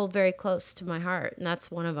I hold very close to my heart. And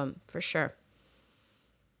that's one of them for sure.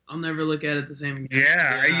 I'll never look at it the same again.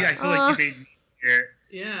 Yeah. I feel like you made me see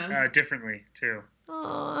it differently too.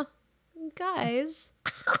 Aw. Guys.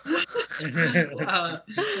 Let's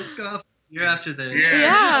go off year after this.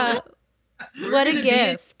 Yeah. What a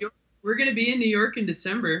gift. We're going to be in New York in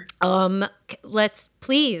December. Let's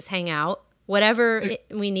please hang out. Whatever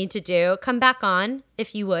we need to do. Come back on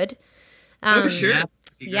if you would. Sure.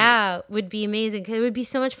 Yeah, would be amazing. 'Cause it would be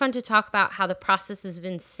so much fun to talk about how the process has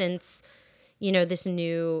been since, this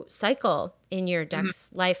new cycle in your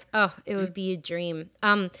deck's life. Oh, it would be a dream.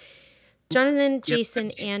 Jonathan,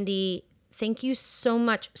 Jason, Andy, thank you so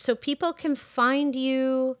much. So people can find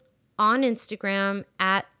you on Instagram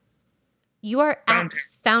at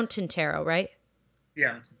Fountain Tarot, right?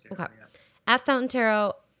 Yeah. Okay. At Fountain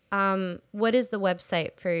Tarot. What is the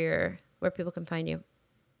website for where people can find you?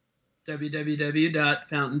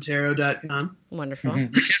 www.fountaintarot.com. Wonderful.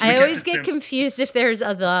 I always get confused if there's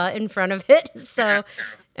a "the" in front of it, so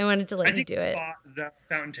I wanted to let you do it. I think the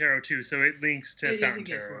Fountain Tarot too, so it links to Fountain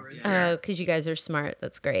Tarot. Oh, because you guys are smart.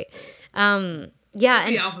 That's great. Yeah,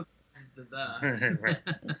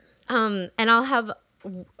 and and I'll have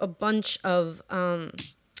a bunch of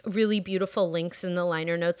really beautiful links in the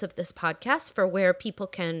liner notes of this podcast for where people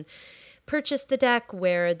can purchase the deck,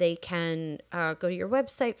 where they can go to your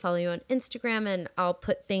website, follow you on Instagram, and I'll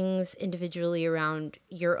put things individually around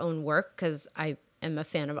your own work, because I am a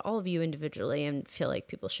fan of all of you individually and feel like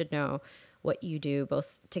people should know what you do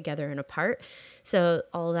both together and apart. So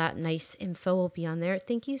all that nice info will be on there.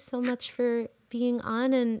 Thank you so much for being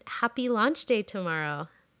on, and happy launch day tomorrow.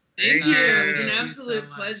 Thank you. It was an absolute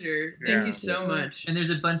pleasure. Thank you so much. And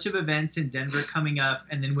there's a bunch of events in Denver coming up.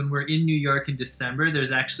 And then when we're in New York in December,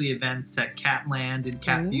 there's actually events at Catland and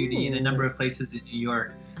Cat Beauty and a number of places in New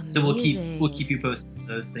York. Amazing. So we'll keep you posted on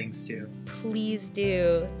those things too. Please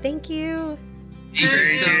do. Thank you. Thank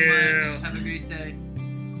you so much. Have a great day.